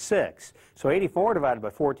 you get 6. So 84 divided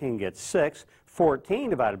by 14 gets 6.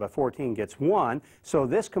 14 divided by 14 gets 1. So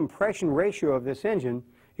this compression ratio of this engine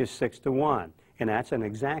is 6 to 1. And that's an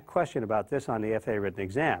exact question about this on the FA written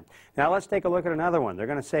exam. Now let's take a look at another one. They're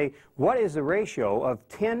going to say, what is the ratio of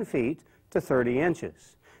 10 feet to 30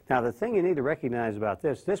 inches? Now, the thing you need to recognize about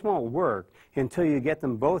this won't work until you get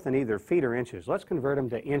them both in either feet or inches. Let's convert them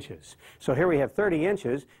to inches. So here we have 30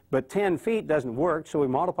 inches, but 10 feet doesn't work, so we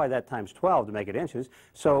multiply that times 12 to make it inches.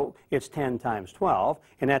 So it's 10 times 12,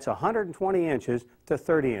 and that's 120 inches to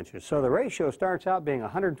 30 inches. So the ratio starts out being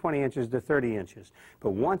 120 inches to 30 inches. But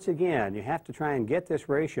once again, you have to try and get this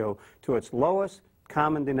ratio to its lowest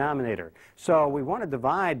common denominator. So we want to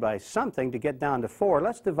divide by something to get down to 4.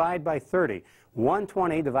 Let's divide by 30.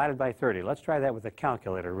 120 divided by 30. Let's try that with a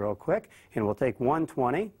calculator real quick. And we'll take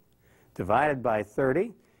 120 divided by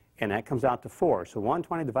 30. and that comes out to 4. So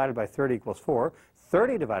 120 divided by 30 equals 4.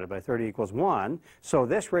 30 divided by 30 equals 1. So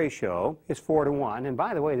this ratio is 4 to 1. And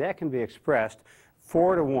by the way, that can be expressed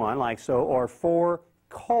 4 to 1 like so, or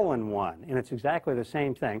 4:1. And it's exactly the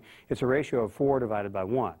same thing. It's a ratio of 4 divided by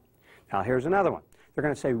 1. Now here's another one. They're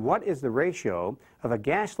going to say, what is the ratio of a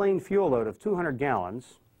gasoline fuel load of 200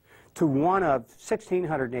 gallons to one of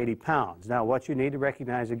 1,680 pounds? Now, what you need to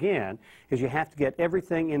recognize again is you have to get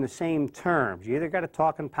everything in the same terms. You either got to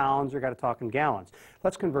talk in pounds or got to talk in gallons.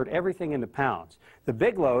 Let's convert everything into pounds. The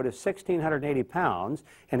big load is 1,680 pounds,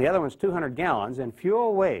 and the other one's 200 gallons, and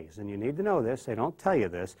fuel weighs, and you need to know this, they don't tell you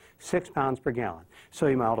this, 6 pounds per gallon. So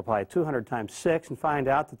you multiply 200 times 6 and find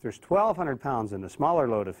out that there's 1,200 pounds in the smaller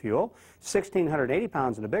load of fuel, 1,680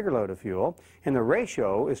 pounds in the bigger load of fuel, and the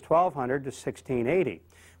ratio is 1,200 to 1,680.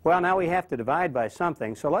 Well, now we have to divide by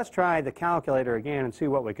something, so let's try the calculator again and see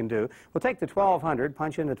what we can do. We'll take the 1,200,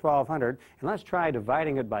 punch in the 1,200, and let's try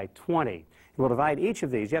dividing it by 20. We'll divide each of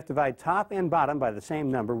these. You have to divide top and bottom by the same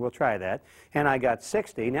number. We'll try that. And I got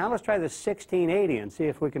 60. Now let's try the 1,680 and see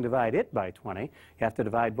if we can divide it by 20. You have to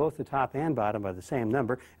divide both the top and bottom by the same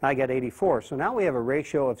number. And I got 84. So now we have a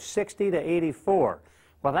ratio of 60 to 84.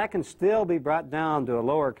 Well, that can still be brought down to a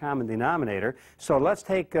lower common denominator. So let's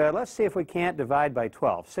see if we can't divide by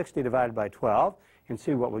 12. 60 divided by 12, and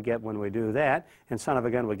see what we get when we do that. And son of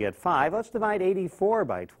a gun, we get 5. Let's divide 84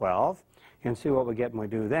 by 12 and see what we get when we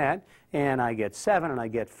do that. And I get 7, and I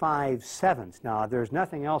get 5/7. Now, there's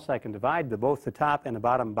nothing else I can divide both the top and the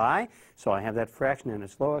bottom by, so I have that fraction in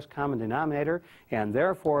its lowest common denominator, and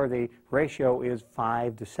therefore the ratio is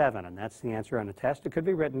 5 to 7, and that's the answer on the test. It could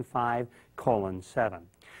be written 5:7.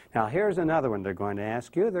 Now, here's another one they're going to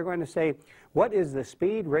ask you. They're going to say, what is the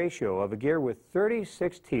speed ratio of a gear with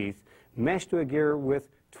 36 teeth meshed to a gear with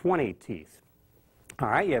 20 teeth? All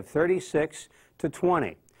right, you have 36 to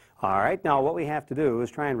 20. All right, now what we have to do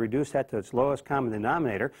is try and reduce that to its lowest common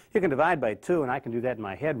denominator. You can divide by 2, and I can do that in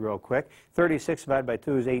my head real quick. 36 divided by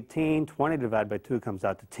 2 is 18. 20 divided by 2 comes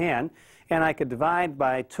out to 10. And I could divide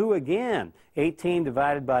by 2 again. 18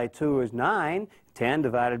 divided by 2 is 9. 10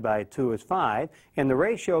 divided by 2 is 5. And the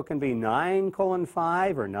ratio can be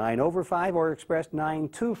 9:5 or 9/5 or expressed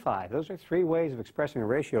 9:5. Those are 3 ways of expressing a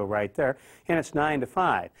ratio right there. And it's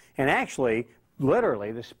 9:5. And actually,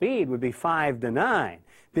 literally, the speed would be 5 to 9.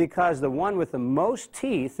 Because the one with the most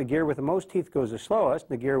teeth, the gear with the most teeth goes the slowest,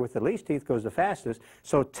 and the gear with the least teeth goes the fastest.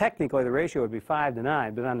 So technically the ratio would be 5 to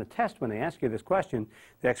 9. But on the test, when they ask you this question,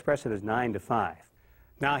 they express it as 9 to 5.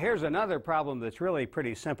 Now, here's another problem that's really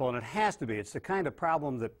pretty simple, and it has to be. It's the kind of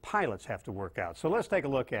problem that pilots have to work out. So let's take a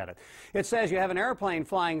look at it. It says you have an airplane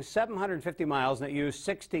flying 750 miles and it used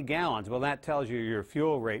 60 gallons. Well, that tells you your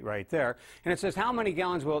fuel rate right there. And it says how many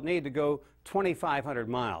gallons will it need to go 2,500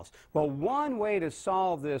 miles. Well, one way to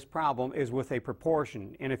solve this problem is with a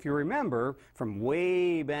proportion. And if you remember from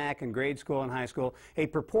way back in grade school and high school, a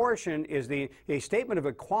proportion is a statement of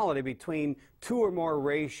equality between 2 or more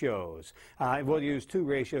ratios. We'll use 2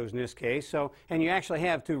 ratios in this case. And you actually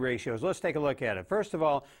have 2 ratios. Let's take a look at it. First of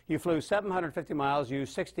all, you flew 750 miles,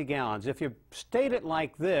 used 60 gallons. If you state it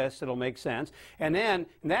like this, it'll make sense. And then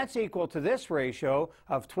that's equal to this ratio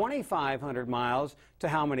of 2,500 miles to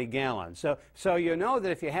how many gallons. So you know that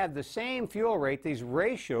if you have the same fuel rate, these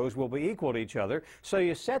ratios will be equal to each other. So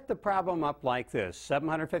you set the problem up like this.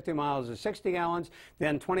 750 miles is 60 gallons,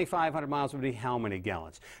 then 2,500 miles would be how many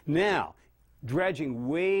gallons? Now, dredging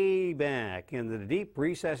way back into the deep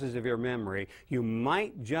recesses of your memory, you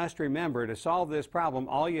might just remember to solve this problem,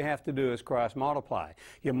 all you have to do is cross multiply.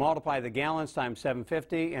 You multiply the gallons times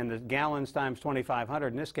 750 and the gallons times 2,500,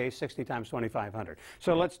 in this case 60 times 2,500.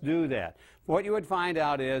 So let's do that. What you would find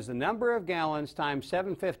out is the number of gallons times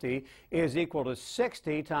 750 is equal to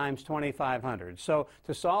 60 times 2,500. So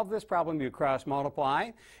to solve this problem, you cross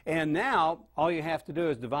multiply, and now all you have to do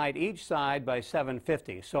is divide each side by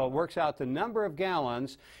 750. So it works out the number of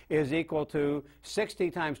gallons is equal to 60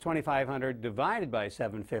 times 2,500 divided by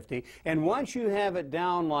 750. And once you have it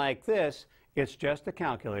down like this, it's just a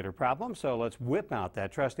calculator problem. So let's whip out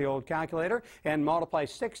that trusty old calculator and multiply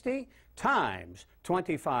 60 times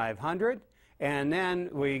 2,500. And then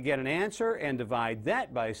we get an answer and divide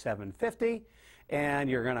that by 750. And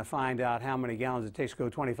you're going to find out how many gallons it takes to go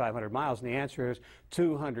 2,500 miles, and the answer is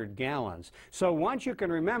 200 gallons. So once you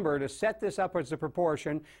can remember to set this up as a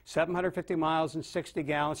proportion, 750 miles and 60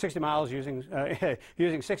 gallons, 60 miles using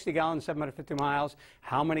 60 gallons, 750 miles,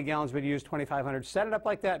 how many gallons would you use 2,500? Set it up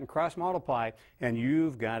like that and cross multiply, and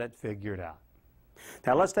you've got it figured out.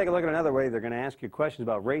 Now let's take a look at another way they're going to ask you questions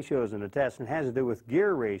about ratios in the test, and it has to do with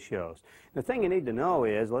gear ratios. The thing you need to know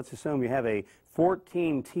is, let's assume you have a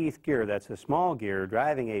 14 teeth gear, that's a small gear,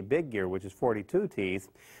 driving a big gear, which is 42 teeth.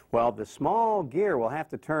 Well, the small gear will have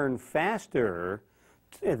to turn faster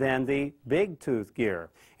than the big tooth gear.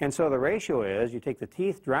 And so the ratio is, you take the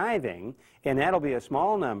teeth driving, and that'll be a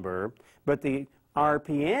small number, but the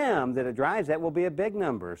RPM that it drives at will be a big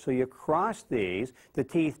number. So you cross these. The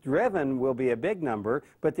teeth driven will be a big number,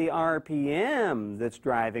 but the RPM that's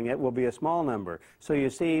driving it will be a small number. So you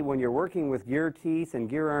see, when you're working with gear teeth and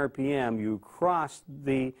gear RPM, you cross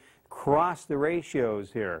the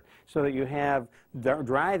ratios here so that you have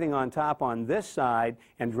driving on top on this side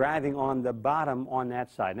and driving on the bottom on that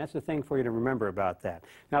side. And that's the thing for you to remember about that.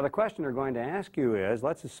 Now the question they're going to ask you is,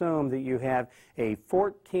 let's assume that you have a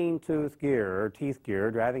 14-tooth gear or teeth gear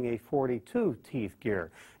driving a 42-teeth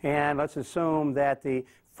gear. And let's assume that the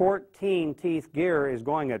 14-teeth gear is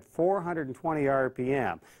going at 420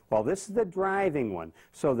 RPM. Well, this is the driving one.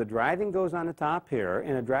 So the driving goes on the top here,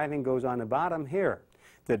 and the driving goes on the bottom here.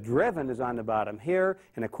 The driven is on the bottom here,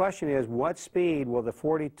 and the question is, what speed will the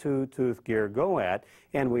 42-tooth gear go at?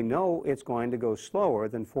 And we know it's going to go slower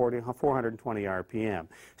than 420 RPM.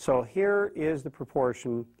 So here is the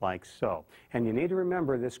proportion like so. And you need to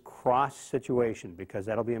remember this cross situation, because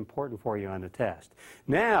that'll be important for you on the test.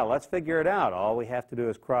 Now, let's figure it out. All we have to do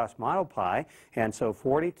is cross multiply, and so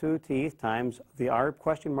 42 teeth times the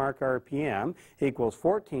question mark RPM equals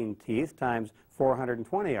 14 teeth times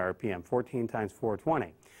 420 RPM, 14 times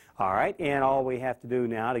 420. All right, and all we have to do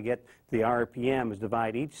now to get the RPM is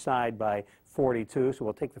divide each side by 42, so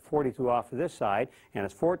we'll take the 42 off of this side, and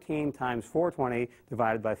it's 14 times 420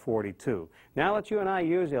 divided by 42. Now let you and I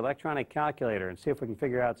use the electronic calculator and see if we can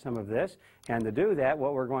figure out some of this. And to do that,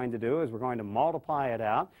 what we're going to do is we're going to multiply it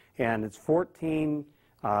out, and it's 14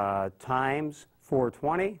 times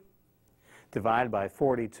 420 divided by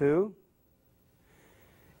 42.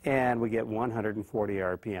 And we get 140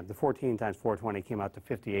 RPM. The 14 times 420 came out to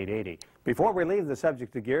 5880. Before we leave the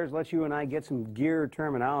subject of gears, let's you and I get some gear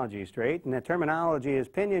terminology straight. And that terminology is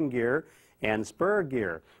pinion gear and spur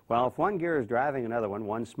gear. Well, if one gear is driving another one,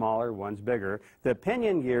 one's smaller, one's bigger, the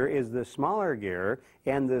pinion gear is the smaller gear,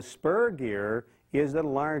 and the spur gear is the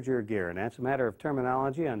larger gear. And that's a matter of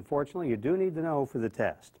terminology, unfortunately, you do need to know for the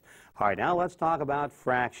test. All right, now let's talk about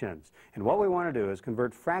fractions. And what we want to do is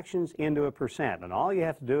convert fractions into a percent. And all you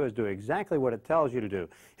have to do is do exactly what it tells you to do.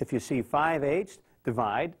 If you see 5/8,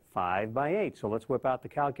 divide 5 by 8. So let's whip out the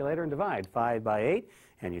calculator and divide 5 by 8.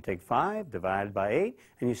 And you take 5 divided by 8,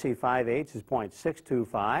 and you see 5/8 is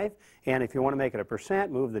 0.625. And if you want to make it a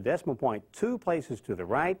percent, move the decimal point 2 places to the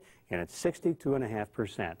right, and it's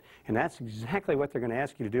 62.5%. And that's exactly what they're going to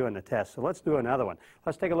ask you to do in the test. So let's do another one.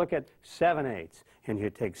 Let's take a look at 7/8. And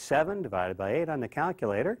you take 7 divided by 8 on the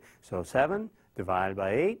calculator. So 7 divided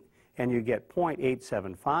by 8. And you get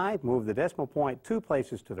 0.875, move the decimal point 2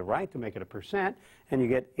 places to the right to make it a percent, and you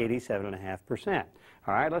get 87.5%.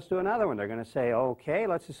 All right, let's do another one. They're going to say, okay,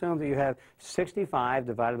 let's assume that you have 65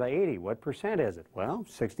 divided by 80. What percent is it? Well,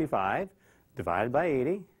 65 divided by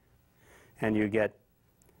 80, and you get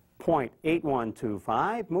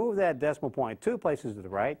 0.8125. Move that decimal point 2 places to the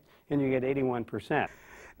right, and you get 81%.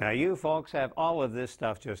 Now, you folks have all of this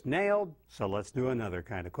stuff just nailed, so let's do another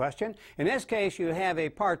kind of question. In this case, you have a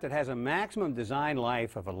part that has a maximum design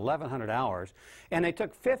life of 1,100 hours, and they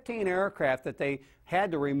took 15 aircraft that they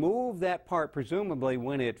had to remove that part, presumably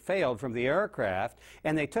when it failed, from the aircraft,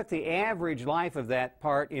 and they took the average life of that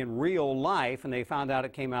part in real life, and they found out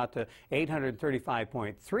it came out to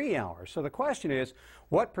 835.3 hours. So the question is,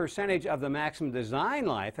 what percentage of the maximum design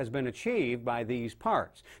life has been achieved by these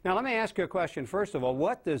parts? Now, let me ask you a question. First of all,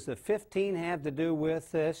 what does the 15 have to do with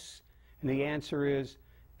this? And the answer is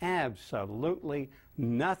absolutely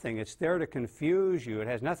nothing. It's there to confuse you. It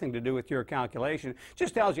has nothing to do with your calculation. It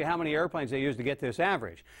just tells you how many airplanes they used to get this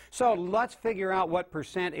average. So let's figure out what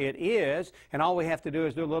percent it is, and all we have to do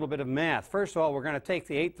is do a little bit of math. First of all, we're going to take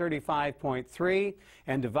the 835.3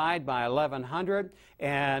 and divide by 1,100,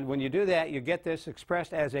 and when you do that, you get this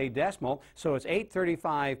expressed as a decimal. So it's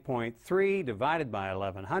 835.3 divided by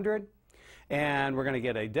 1,100. And we're going to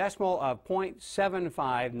get a decimal of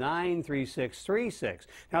 0.7593636.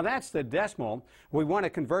 Now that's the decimal. We want to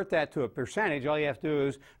convert that to a percentage. All you have to do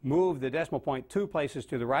is move the decimal point 2 places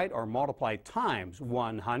to the right, or multiply times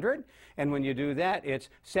 100. And when you do that, it's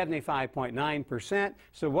 75.9%.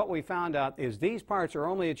 So what we found out is these parts are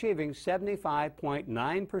only achieving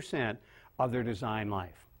 75.9% of their design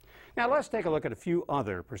life. Now let's take a look at a few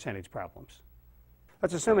other percentage problems.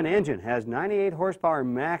 Let's assume an engine has 98 horsepower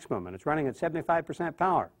maximum and it's running at 75%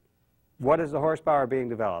 power. What is the horsepower being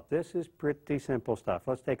developed? This is pretty simple stuff.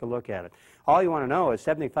 Let's take a look at it. All you want to know is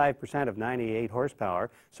 75% of 98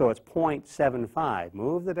 horsepower, so it's 0.75.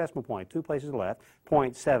 Move the decimal point 2 places left.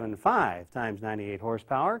 0.75 times 98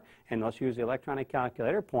 horsepower, and let's use the electronic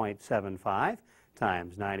calculator. 0.75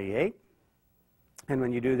 times 98. And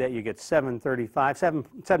when you do that, you get 73.5.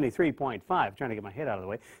 I'm trying to get my head out of the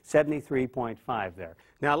way. 73.5 there.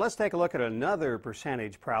 Now let's take a look at another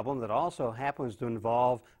percentage problem that also happens to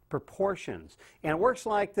involve proportions. And it works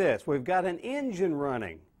like this. We've got an engine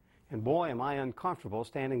running. And boy, am I uncomfortable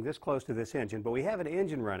standing this close to this engine. But we have an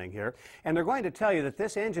engine running here. And they're going to tell you that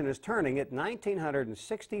this engine is turning at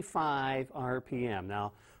 1965 RPM.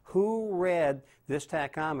 Now, who read this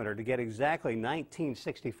tachometer to get exactly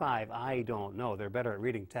 1965? I don't know. They're better at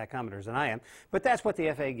reading tachometers than I am. But that's what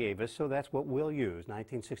the FAA gave us, so that's what we'll use,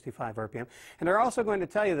 1965 RPM. And they're also going to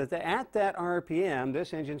tell you that at that RPM,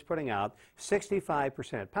 this engine's putting out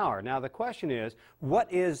 65% power. Now, the question is,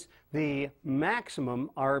 what is the maximum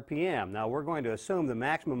RPM? Now, we're going to assume the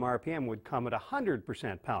maximum RPM would come at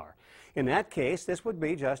 100% power. In that case, this would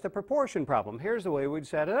be just a proportion problem. Here's the way we'd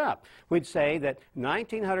set it up. We'd say that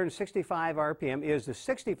 1965 RPM is to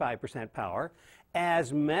 65% power,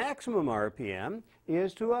 as maximum RPM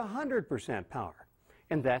is to 100% power.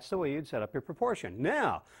 And that's the way you'd set up your proportion.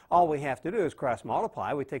 Now, all we have to do is cross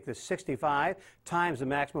multiply. We take the 65 times the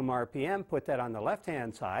maximum RPM, put that on the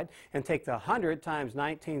left-hand side, and take the 100 times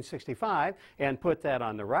 1965 and put that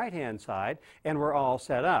on the right-hand side, and we're all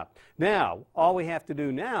set up. Now, all we have to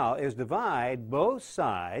do now is divide both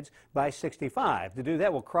sides by 65. To do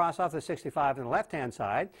that, we'll cross off the 65 on the left-hand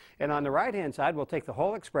side, and on the right-hand side, we'll take the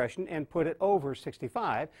whole expression and put it over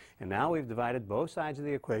 65, and now we've divided both sides of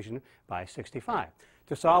the equation by 65.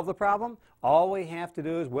 To solve the problem, all we have to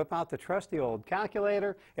do is whip out the trusty old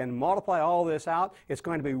calculator and multiply all this out. It's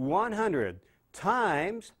going to be 100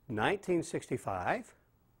 times 1965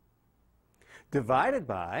 divided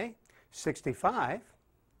by 65.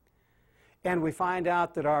 And we find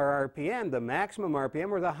out that our RPM, the maximum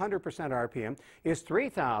RPM, or the 100% RPM, is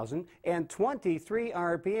 3,023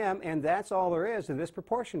 RPM, and that's all there is to this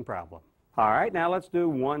proportion problem. All right, now let's do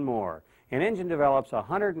one more. An engine develops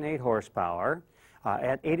 108 horsepower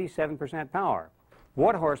at 87% power.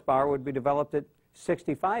 What horsepower would be developed at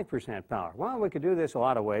 65% power? Well, we could do this a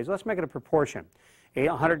lot of ways. Let's make it a proportion.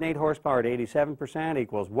 108 horsepower at 87%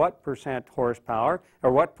 equals what percent horsepower,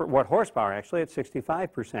 or what horsepower actually at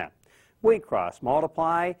 65%? We cross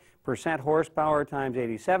multiply. Percent horsepower times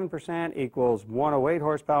 87% equals 108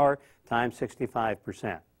 horsepower times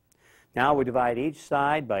 65%. Now we divide each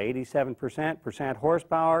side by 87%. Percent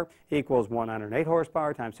horsepower equals 108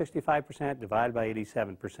 horsepower times 65% divided by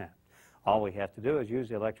 87%. All we have to do is use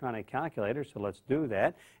the electronic calculator, so let's do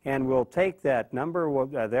that. And we'll take that number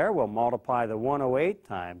there, we'll multiply the 108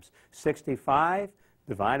 times 65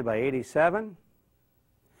 divided by 87,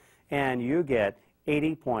 and you get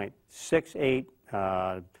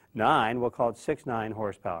 80.689, we'll call it 69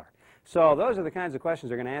 horsepower. So those are the kinds of questions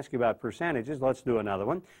they're going to ask you about percentages. Let's do another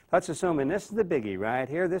one. Let's assume, and this is the biggie right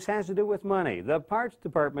here, this has to do with money. The parts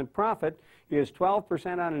department profit is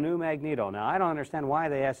 12% on a new magneto. Now, I don't understand why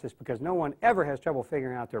they ask this, because no one ever has trouble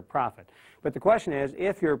figuring out their profit. But the question is,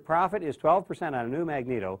 if your profit is 12% on a new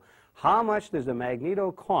magneto, how much does the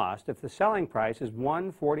magneto cost if the selling price is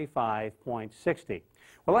 $145.60?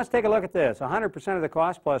 Well, let's take a look at this. 100% of the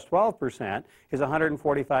cost plus 12% is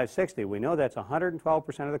 $145.60. We know that's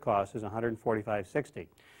 112% of the cost is $145.60.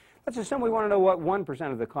 Let's assume we want to know what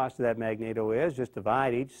 1% of the cost of that magneto is. Just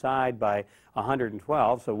divide each side by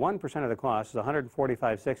 112. So 1% of the cost is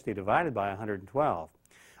 $145.60 divided by 112.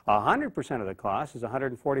 100% of the cost is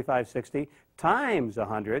 $145.60 times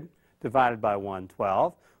 100 divided by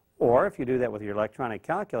 112. Or if you do that with your electronic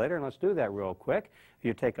calculator, and let's do that real quick,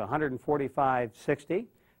 you take 145.60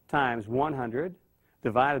 times 100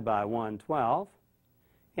 divided by 112,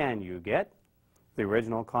 and you get the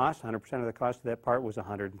original cost. 100% of the cost of that part was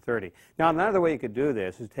 130. Now, another way you could do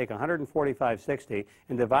this is take 145.60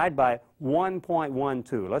 and divide by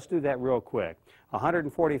 1.12. Let's do that real quick.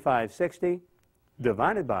 145.60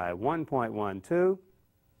 divided by 1.12.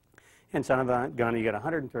 And son of a gun, you get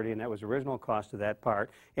 130, and that was the original cost of that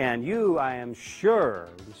part. And you, I am sure,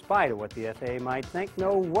 in spite of what the FAA might think,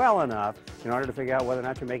 know well enough in order to figure out whether or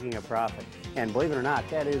not you're making a profit. And believe it or not,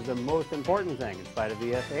 that is the most important thing, in spite of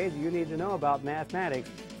the FAA, that you need to know about mathematics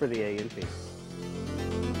for the A&P.